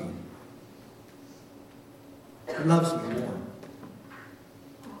loves me. He loves me more.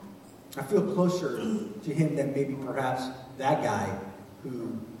 I feel closer to him than maybe perhaps that guy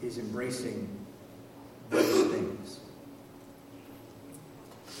who is embracing those things.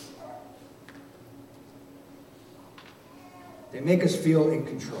 They make us feel in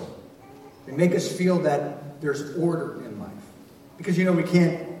control. They make us feel that there's order in life. Because, we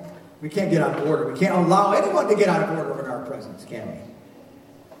can't get out of order. We can't allow anyone to get out of order in our presence, can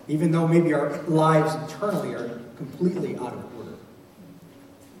we? Even though maybe our lives internally are completely out of order.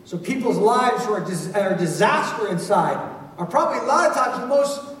 So people's lives who are disaster inside are probably a lot of times the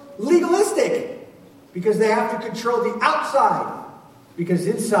most legalistic, because they have to control the outside, because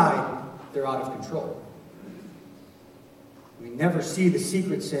inside they're out of control. We never see the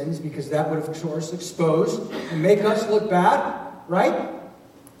secret sins, because that would, of course, expose and make us look bad, right?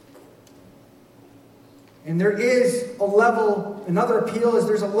 And there is another appeal is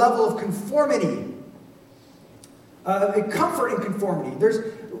there's a level of conformity, a comfort in conformity.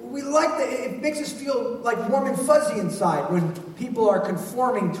 It makes us feel like warm and fuzzy inside when people are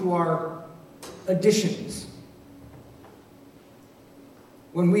conforming to our additions.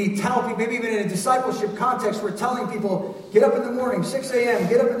 When we tell people, maybe even in a discipleship context, we're telling people, get up in the morning, 6 a.m.,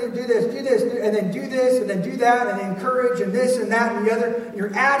 get up and do this, and then do this, and then do that, and encourage, and this, and that, and the other.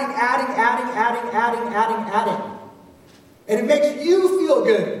 You're adding. And it makes you feel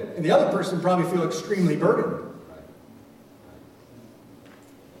good. And the other person probably feel extremely burdened.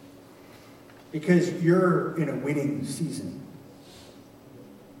 Because you're in a winning season.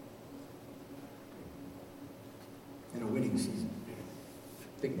 In a winning season.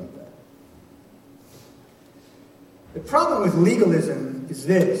 Think about that. The problem with legalism is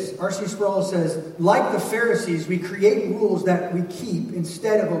this. R.C. Sproul says, like the Pharisees, we create rules that we keep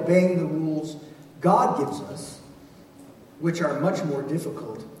instead of obeying the rules God gives us. which are much more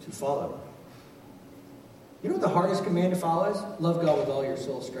difficult to follow. You know what the hardest command to follow is? Love God with all your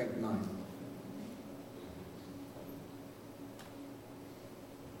soul, strength, and mind.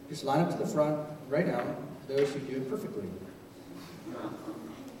 Just line up to the front right now, those who do it perfectly.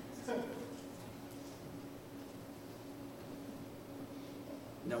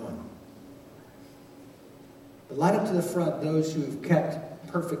 No one. But line up to the front those who've kept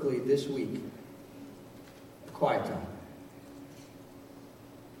perfectly this week a quiet time.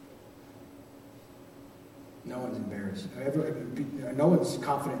 No one's embarrassed. No one's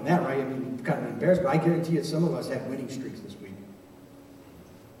confident in that, right? I mean, kind of embarrassed, but I guarantee you some of us had winning streaks this week.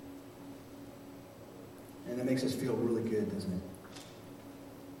 And that makes us feel really good, doesn't it?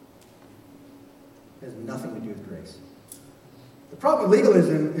 It has nothing to do with grace. The problem with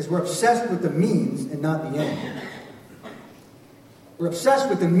legalism is we're obsessed with the means and not the end. We're obsessed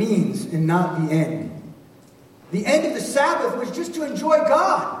with the means and not the end. The end of the Sabbath was just to enjoy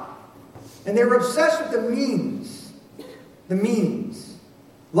God. And they were obsessed with the means. The means.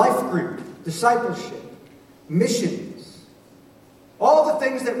 Life group, discipleship, missions. All the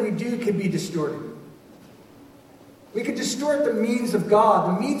things that we do can be distorted. We could distort the means of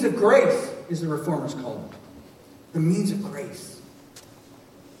God. The means of grace is the Reformers call it. The means of grace.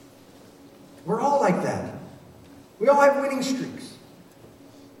 We're all like that. We all have winning streaks.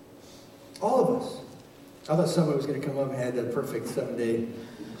 All of us. I thought someone was going to come up and had the perfect 7-day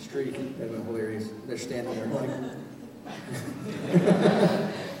streak. That would be hilarious. They're standing there like...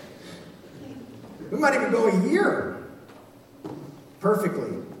 We might even go a year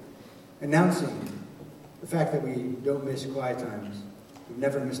perfectly announcing the fact that we don't miss quiet times. We've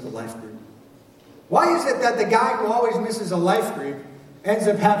never missed a life group. Why is it that the guy who always misses a life group ends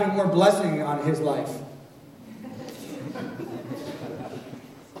up having more blessing on his life?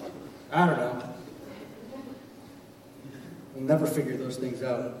 I don't know. We'll never figure those things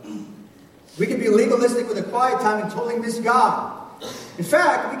out. We can be legalistic with a quiet time and totally miss God. In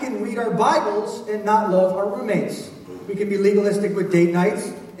fact, we can read our Bibles and not love our roommates. We can be legalistic with date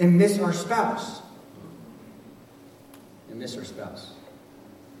nights and miss our spouse.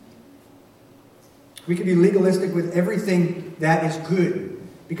 We can be legalistic with everything that is good,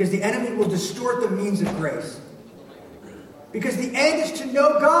 because the enemy will distort the means of grace. Because the end is to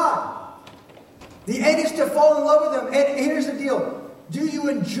know God. The end is to fall in love with Him. And here's the deal. Do you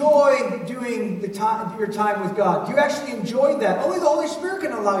enjoy doing your time with God? Do you actually enjoy that? Only the Holy Spirit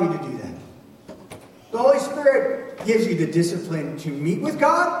can allow you to do that. The Holy Spirit gives you the discipline to meet with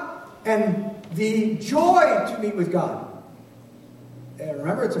God and the joy to meet with God. And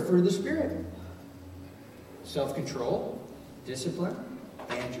remember, it's a fruit of the Spirit. Self-control, discipline,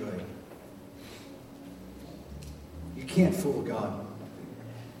 and joy. You can't fool God.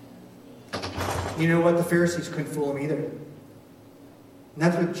 You know what? The Pharisees couldn't fool Him either. And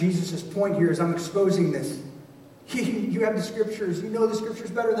that's what Jesus' point here is. I'm exposing this. You have the Scriptures. You know the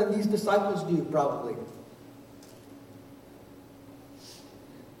Scriptures better than these disciples do, probably.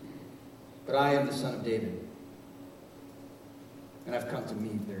 But I am the son of David. And I've come to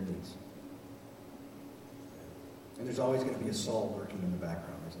meet their needs. And there's always going to be a Saul lurking in the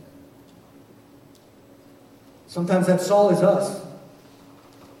background, isn't it? Sometimes that Saul is us.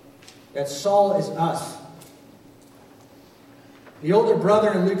 That Saul is us. The older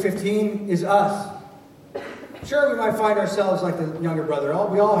brother in Luke 15 is us. Sure, we might find ourselves like the younger brother.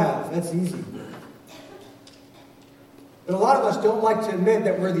 We all have. That's easy. But a lot of us don't like to admit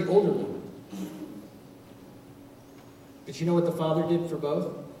that we're the older one. But you know what the father did for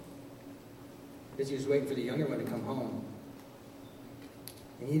both? Because he was waiting for the younger one to come home.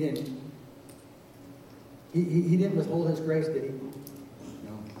 And he didn't withhold his grace, did he?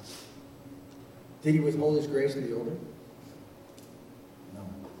 No. Did he withhold his grace to the older? No.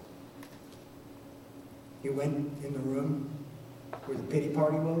 He went in the room where the pity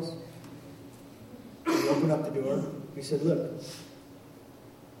party was. He opened up the door. He said, look,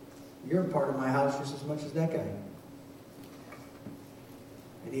 you're a part of my house just as much as that guy.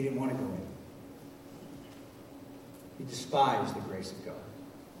 And he didn't want to go in. He despised the grace of God.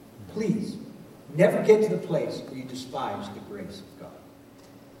 Please, never get to the place where you despise the grace of God.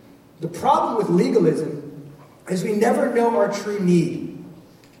 The problem with legalism is we never know our true need.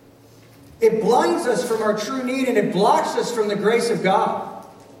 It blinds us from our true need and it blocks us from the grace of God,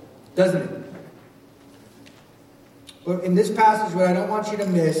 doesn't it? But in this passage, what I don't want you to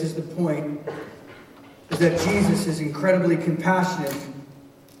miss is the point is that Jesus is incredibly compassionate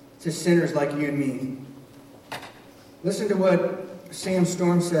to sinners like you and me. Listen to what Sam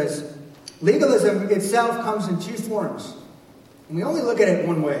Storm says. Legalism itself comes in two forms. And we only look at it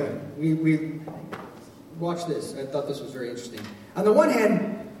one way. watch this. I thought this was very interesting. On the one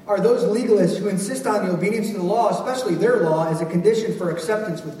hand are those legalists who insist on the obedience to the law, especially their law, as a condition for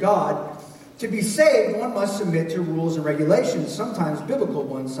acceptance with God. To be saved, one must submit to rules and regulations, sometimes biblical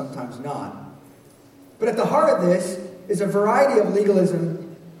ones, sometimes not. But at the heart of this is a variety of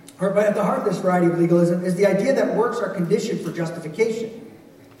legalism, but at the heart of this variety of legalism is the idea that works are conditioned for justification.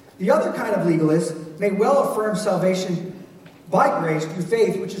 The other kind of legalist may well affirm salvation by grace through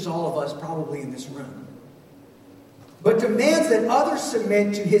faith, which is all of us probably in this room, but demands that others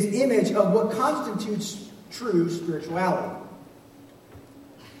submit to his image of what constitutes true spirituality.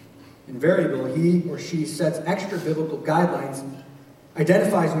 Invariably, he or she sets extra biblical guidelines,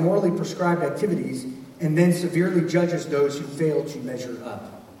 identifies morally prescribed activities, and then severely judges those who fail to measure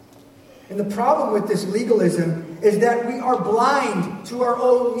up. And the problem with this legalism is that we are blind to our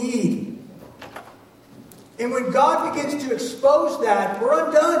own need. And when God begins to expose that, we're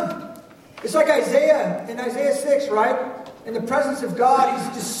undone. It's like Isaiah in Isaiah 6, right? In the presence of God,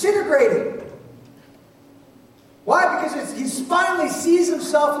 he's disintegrated. Why? Because he finally sees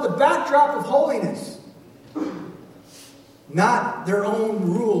himself in the backdrop of holiness. Not their own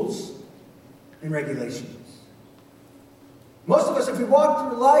rules and regulations. Most of us, if we walk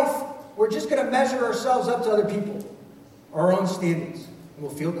through life, we're just going to measure ourselves up to other people, our own standards. And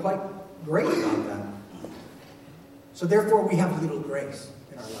we'll feel quite great about that. So therefore, we have little grace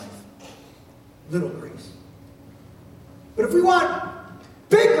in our life. Little grace. But if we want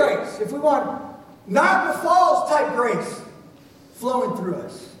big grace, if we want Niagara Falls type grace flowing through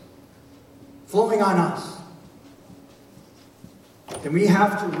us, flowing on us, then we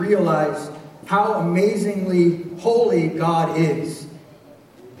have to realize how amazingly holy God is,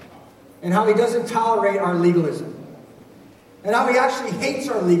 and how he doesn't tolerate our legalism, and how he actually hates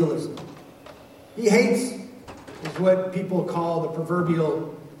our legalism. He hates is what people call the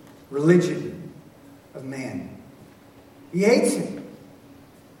proverbial religion of man. He hates it.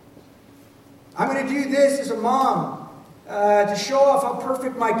 I'm going to do this as a mom to show off how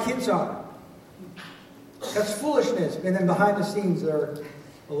perfect my kids are. That's foolishness. And then behind the scenes, they're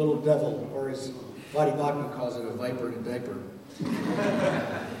a little devil, or as Lottie Bachman calls it, a viper in a diaper.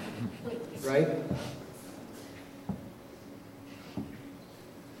 Right?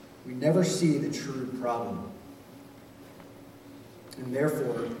 We never see the true problem. And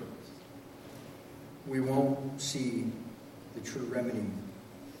therefore, we won't see the true remedy.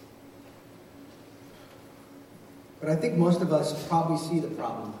 But I think most of us probably see the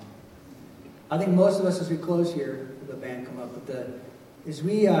problem. I think most of us, as we close here, the band come up,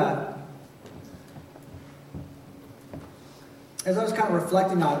 as I was kind of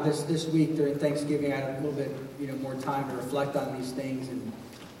reflecting on this week during Thanksgiving, I had a little bit more time to reflect on these things. And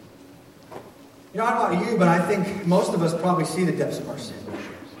I don't know about you, but I think most of us probably see the depths of our sin.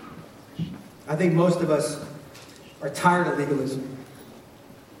 I think most of us are tired of legalism.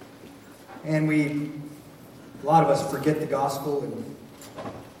 And a lot of us forget the gospel, and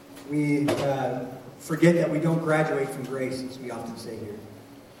we forget that we don't graduate from grace, as we often say here.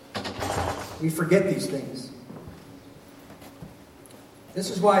 We forget these things. This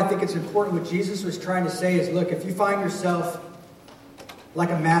is why I think it's important. What Jesus was trying to say is, look, if you find yourself like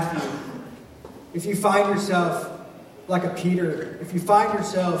a Matthew, if you find yourself like a Peter, if you find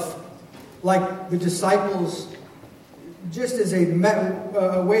yourself like the disciples, just as a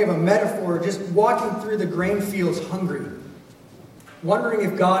way of a metaphor, just walking through the grain fields hungry, wondering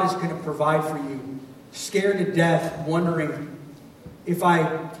if God is going to provide for you, scared to death, wondering if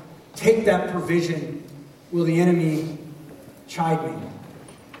I take that provision, will the enemy chide me?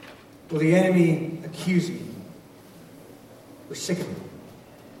 Will the enemy accuse me? We're sick of it.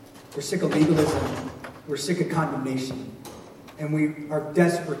 We're sick of legalism. We're sick of condemnation. And we are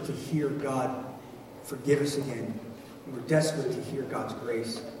desperate to hear God forgive us again. And we're desperate to hear God's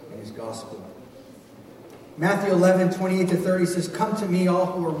grace and his gospel. Matthew 11:28-30 says, "Come to me, all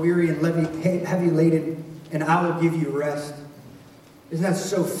who are weary and heavy laden, and I will give you rest." Isn't that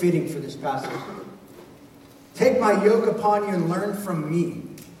so fitting for this passage? "Take my yoke upon you and learn from me,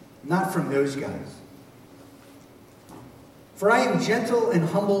 not from those guys. For I am gentle and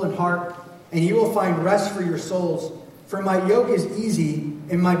humble in heart, and you will find rest for your souls. For my yoke is easy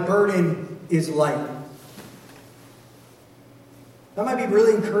and my burden is light." That might be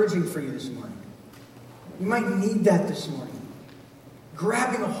really encouraging for you this morning. You might need that this morning.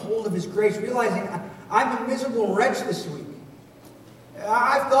 Grabbing a hold of his grace, realizing I'm a miserable wretch this week.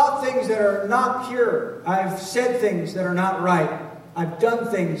 I've thought things that are not pure. I've said things that are not right. I've done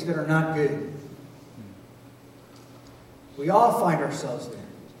things that are not good. We all find ourselves there.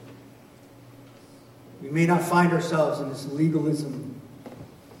 We may not find ourselves in this legalism.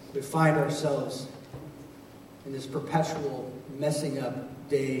 We find ourselves in this perpetual messing up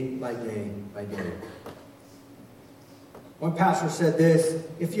day by day by day. One pastor said this: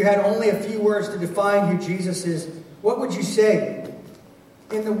 if you had only a few words to define who Jesus is, what would you say?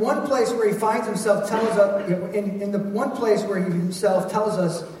 In the one place where he finds himself in the one place where he himself tells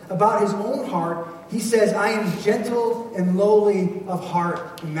us about his own heart, he says, "I am gentle and lowly of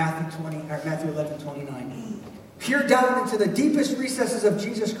heart," in Matthew 11:29. Peer down into the deepest recesses of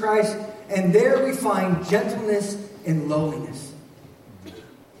Jesus Christ, and there we find gentleness and lowliness.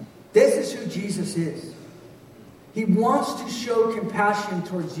 This is who Jesus is. He wants to show compassion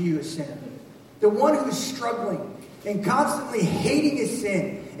towards you, a sinner. The one who's struggling and constantly hating his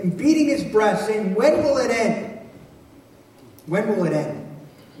sin and beating his breast, saying, "When will it end? When will it end?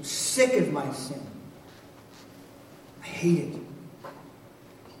 I'm sick of my sin. I hate it."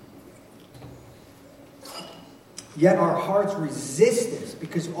 Yet our hearts resist this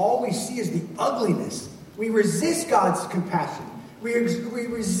because all we see is the ugliness. We resist God's compassion. We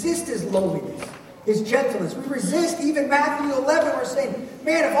resist his lowliness, his gentleness. We resist even Matthew 11. We're saying,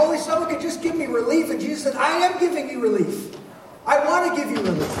 man, if only someone could just give me relief. And Jesus said, I am giving you relief. I want to give you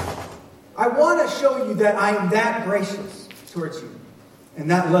relief. I want to show you that I am that gracious towards you,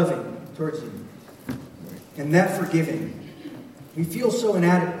 and that loving towards you, and that forgiving. We feel so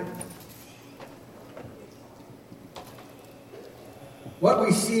inadequate. What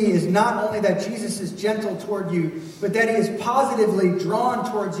we see is not only that Jesus is gentle toward you, but that he is positively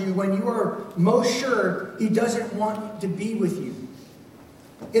drawn towards you when you are most sure he doesn't want to be with you.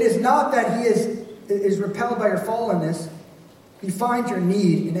 It is not that he is repelled by your fallenness. He finds your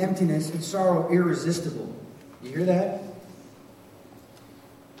need and emptiness and sorrow irresistible. You hear that?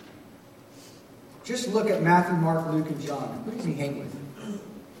 Just look at Matthew, Mark, Luke, and John. Who does he hang with?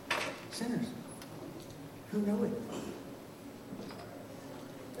 Sinners. Who know it?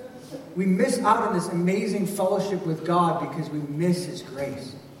 We miss out on this amazing fellowship with God because we miss his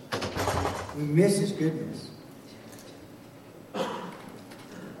grace. We miss his goodness.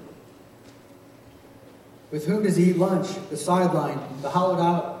 With whom does he eat lunch? The sideline, the hollowed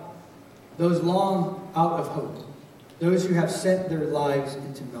out, those long out of hope, those who have sent their lives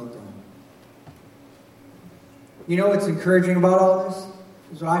into meltdown. You know what's encouraging about all this?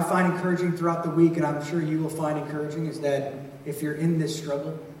 Is what I find encouraging throughout the week, and I'm sure you will find encouraging, is that if you're in this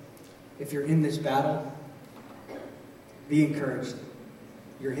struggle, if you're in this battle, be encouraged.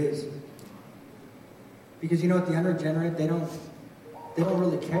 You're his. Because you know what, the unregenerate, they don't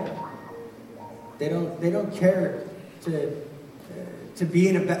really care. They don't care to be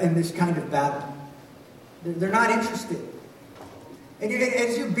in this kind of battle. They're not interested. And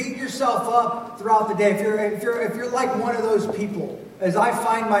as you beat yourself up throughout the day, if you're like one of those people, as I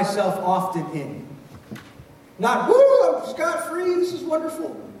find myself often in, not, woo, I'm scot-free, this is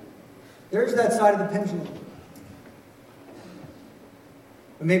wonderful. There's that side of the pendulum.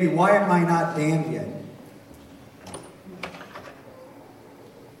 But maybe, why am I not damned yet?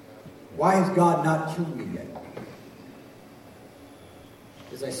 Why has God not killed me yet?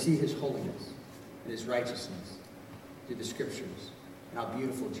 Because I see his holiness and his righteousness through the scriptures and how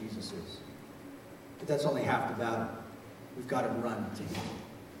beautiful Jesus is. But that's only half the battle. We've got to run to him,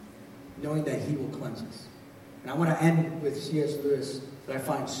 knowing that he will cleanse us. And I want to end with C.S. Lewis, that I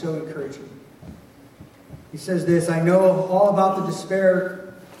find so encouraging. He says this: I know all about the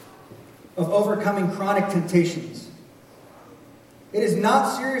despair of overcoming chronic temptations. It is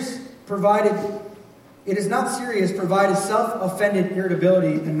not serious provided self-offended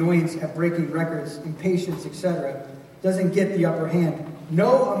irritability, annoyance at breaking records, impatience, etc. doesn't get the upper hand.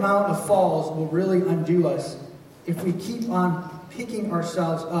 No amount of falls will really undo us if we keep on picking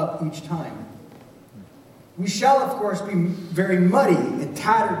ourselves up each time. We shall, of course, be very muddy and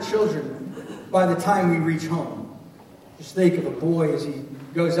tattered children by the time we reach home. Just think of a boy as he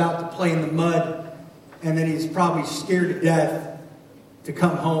goes out to play in the mud, and then he's probably scared to death to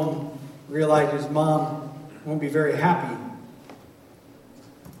come home, realize his mom won't be very happy.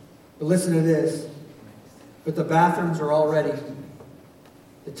 But listen to this. But the bathrooms are all ready.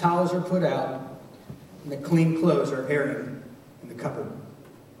 The towels are put out, and the clean clothes are airing in the cupboard.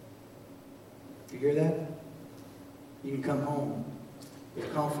 You hear that? You can come home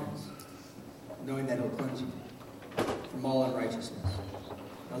with confidence, knowing that he'll cleanse you from all unrighteousness.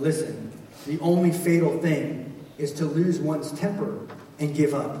 Now listen, the only fatal thing is to lose one's temper and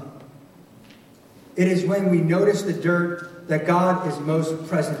give up. It is when we notice the dirt that God is most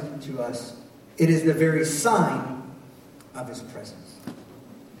present to us. It is the very sign of his presence.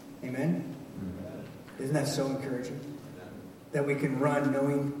 Amen? Isn't that so encouraging? That we can run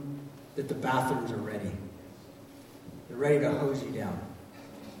knowing that the bathrooms are ready. They're ready to hose you down.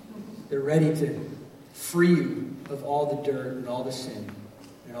 They're ready to free you of all the dirt and all the sin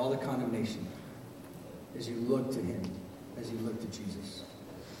and all the condemnation as you look to him, as you look to Jesus.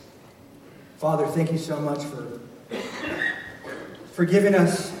 Father, thank you so much for giving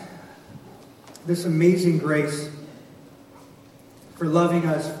us this amazing grace, for loving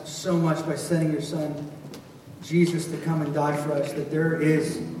us so much by sending your Son, Jesus, to come and die for us, that there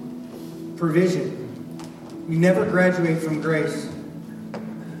is provision. We never graduate from grace.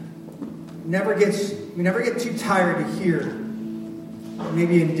 We never get too tired to hear,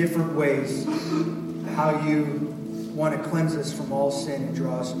 maybe in different ways, how you want to cleanse us from all sin and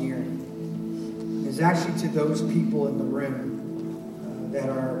draw us near. It's actually to those people in the room that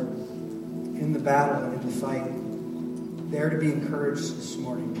are in the battle and in the fight, they're to be encouraged this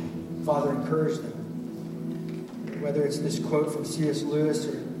morning. Father, encourage them. Whether it's this quote from C.S. Lewis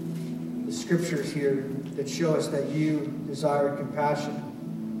or the scriptures here that show us that you desire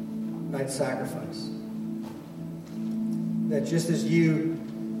compassion, not sacrifice. That just as you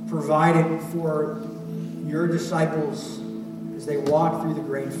provided for your disciples as they walked through the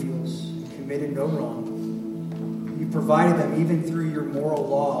grain fields and committed no wrong, you provided them, even through your moral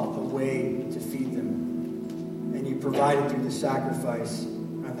law, a way to feed them. And you provided through the sacrifice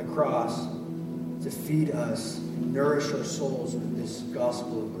on the cross to feed us and nourish our souls with this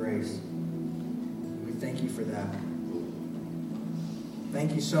gospel of grace. We thank you for that.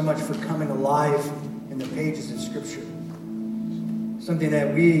 Thank you so much for coming alive in the pages of Scripture. Something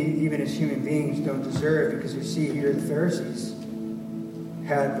that we, even as human beings, don't deserve, because you see here the Pharisees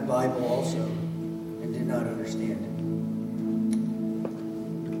had the Bible also and did not understand it.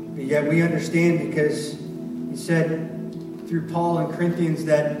 But yet we understand, because he said through Paul in Corinthians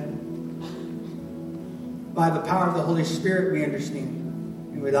that by the power of the Holy Spirit we understand,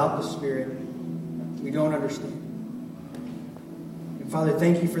 and without the Spirit we don't understand. And Father,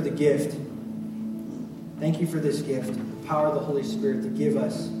 thank you for the gift. Thank you for this gift, the power of the Holy Spirit to give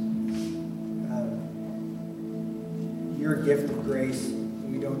us your gift of grace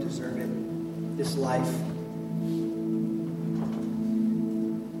when we don't deserve it, this life.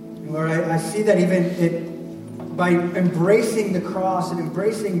 And Lord, I see that even by embracing the cross and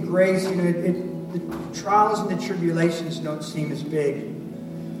embracing grace, the trials and the tribulations don't seem as big.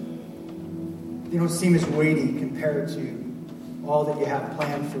 They don't seem as weighty compared to all that you have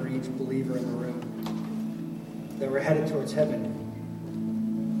planned for each believer in the room. That we're headed towards heaven.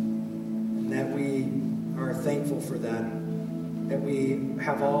 And that we are thankful for that. That we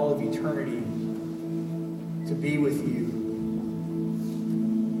have all of eternity to be with you.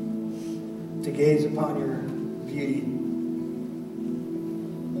 To gaze upon your beauty.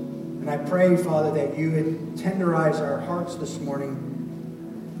 And I pray, Father, that you would tenderize our hearts this morning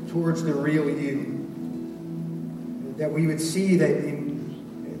towards the real you. That we would see that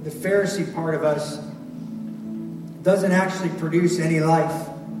in the Pharisee part of us doesn't actually produce any life.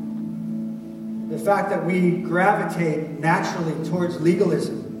 The fact that we gravitate naturally towards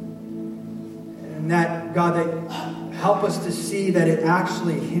legalism. And that, God, that help us to see that it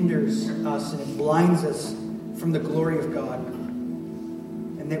actually hinders us and it blinds us from the glory of God.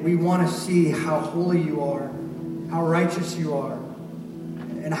 And that we want to see how holy you are, how righteous you are,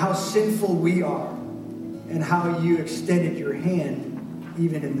 and how sinful we are, and how you extended your hand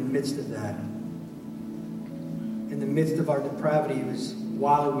even in the midst of that. In the midst of our depravity, it was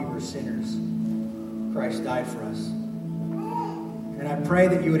while we were sinners, Christ died for us. And I pray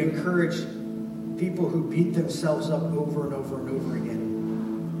that you would encourage people who beat themselves up over and over and over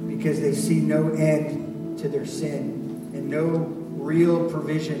again because they see no end to their sin and no real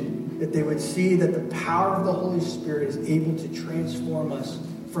provision, that they would see that the power of the Holy Spirit is able to transform us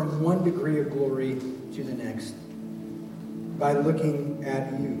from one degree of glory to the next by looking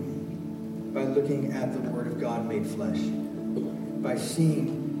at you, by looking at the Word of God made flesh, by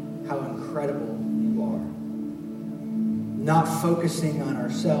seeing how incredible you are. Not focusing on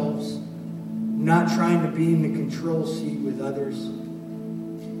ourselves, not trying to be in the control seat with others,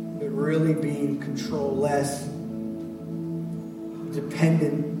 but really being control-less,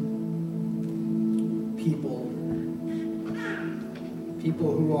 dependent people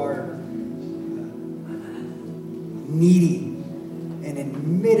who are needy and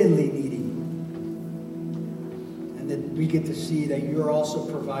admittedly needy. And that we get to see that you're also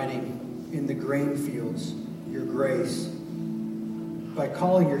providing in the grain fields your grace. By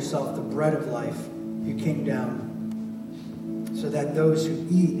calling yourself the bread of life, you came down so that those who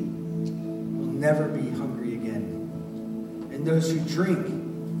eat will never be hungry again. And those who drink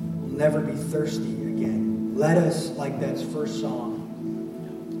will never be thirsty again. Let us, like that first song,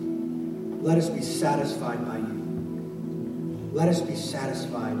 let us be satisfied by you. Let us be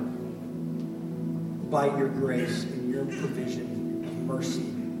satisfied by your grace and your provision of mercy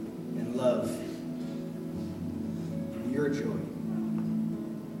and love and your joy.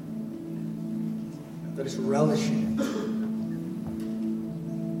 Let us relish in it.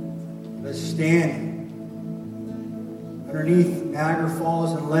 Let us stand underneath Niagara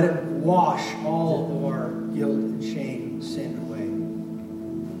Falls and let it wash all of our guilt and shame and sin away.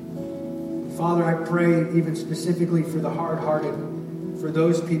 Father, I pray even specifically for the hard-hearted, for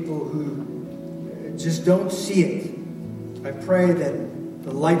those people who just don't see it. I pray that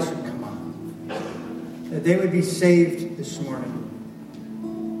the lights would come on, that they would be saved this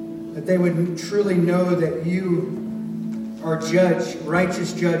morning, that they would truly know that you are judge,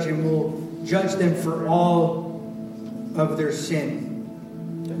 righteous judge, and will judge them for all of their sin.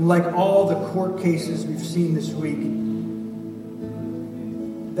 And like all the court cases we've seen this week,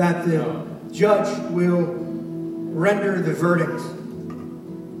 that the judge will render the verdict.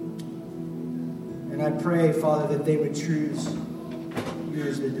 And I pray, Father, that they would choose you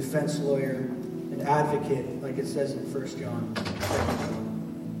as the defense lawyer and advocate, like it says in 1 John.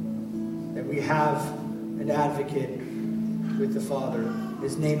 That we have an advocate with the Father.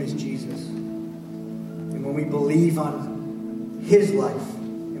 His name is Jesus. And when we believe on his life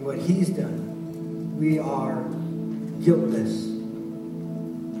and what he's done, we are guiltless.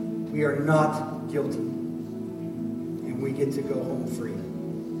 We are not guilty. And we get to go home free.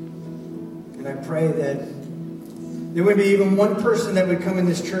 And I pray that there would be even one person that would come in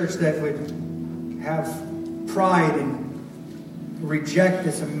this church that would have pride and reject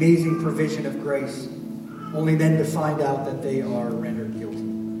this amazing provision of grace, only then to find out that they are rendered guilty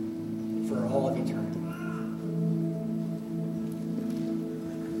for all of eternity.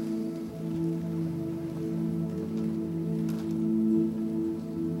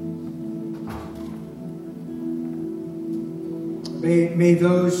 May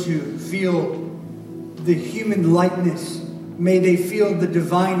those who feel the human likeness, may they feel the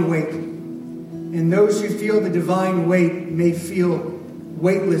divine weight. And those who feel the divine weight may feel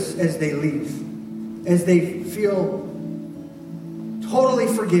weightless as they leave, as they feel totally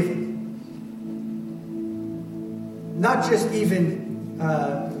forgiven. Not just even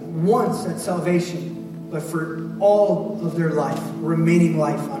once at salvation, but for all of their life, remaining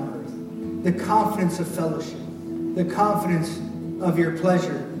life on earth. The confidence of fellowship, the confidence of your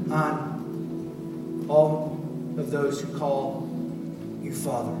pleasure on all of those who call you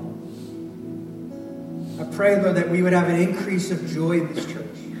Father. I pray, Lord, that we would have an increase of joy in this church.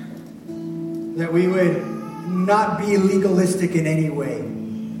 That we would not be legalistic in any way.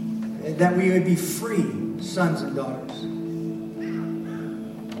 That we would be free sons and daughters.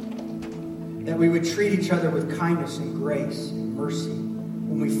 That we would treat each other with kindness and grace and mercy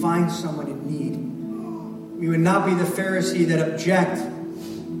when we find someone in need. We would not be the Pharisee that object,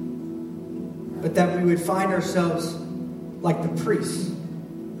 but that we would find ourselves like the priests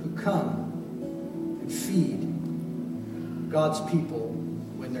who come and feed God's people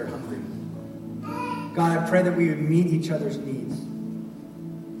when they're hungry. God, I pray that we would meet each other's needs.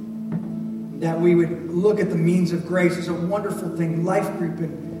 That we would look at the means of grace as a wonderful thing, life group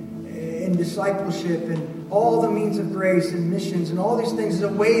and discipleship and all the means of grace and missions and all these things as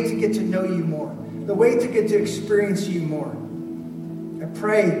a way to get to know you more. The way to get to experience you more. I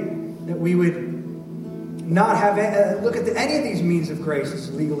pray that we would not have look at any of these means of grace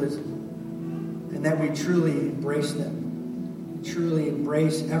as legalism, and that we truly embrace them, truly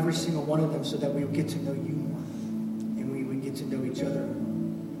embrace every single one of them, so that we would get to know you more, and we would get to know each other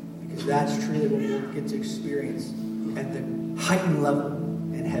more, because that's truly what we'll get to experience at the heightened level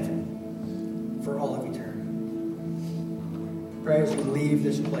in heaven for all of eternity. Pray as we leave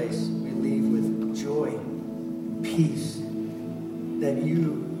this place, we leave with joy, peace, that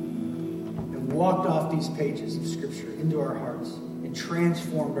you have walked off these pages of Scripture into our hearts and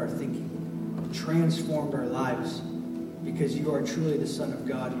transformed our thinking, transformed our lives, because you are truly the Son of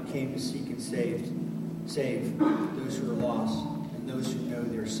God who came to seek and save those who are lost and those who know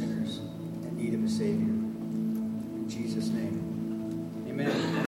they're sinners in need of a Savior.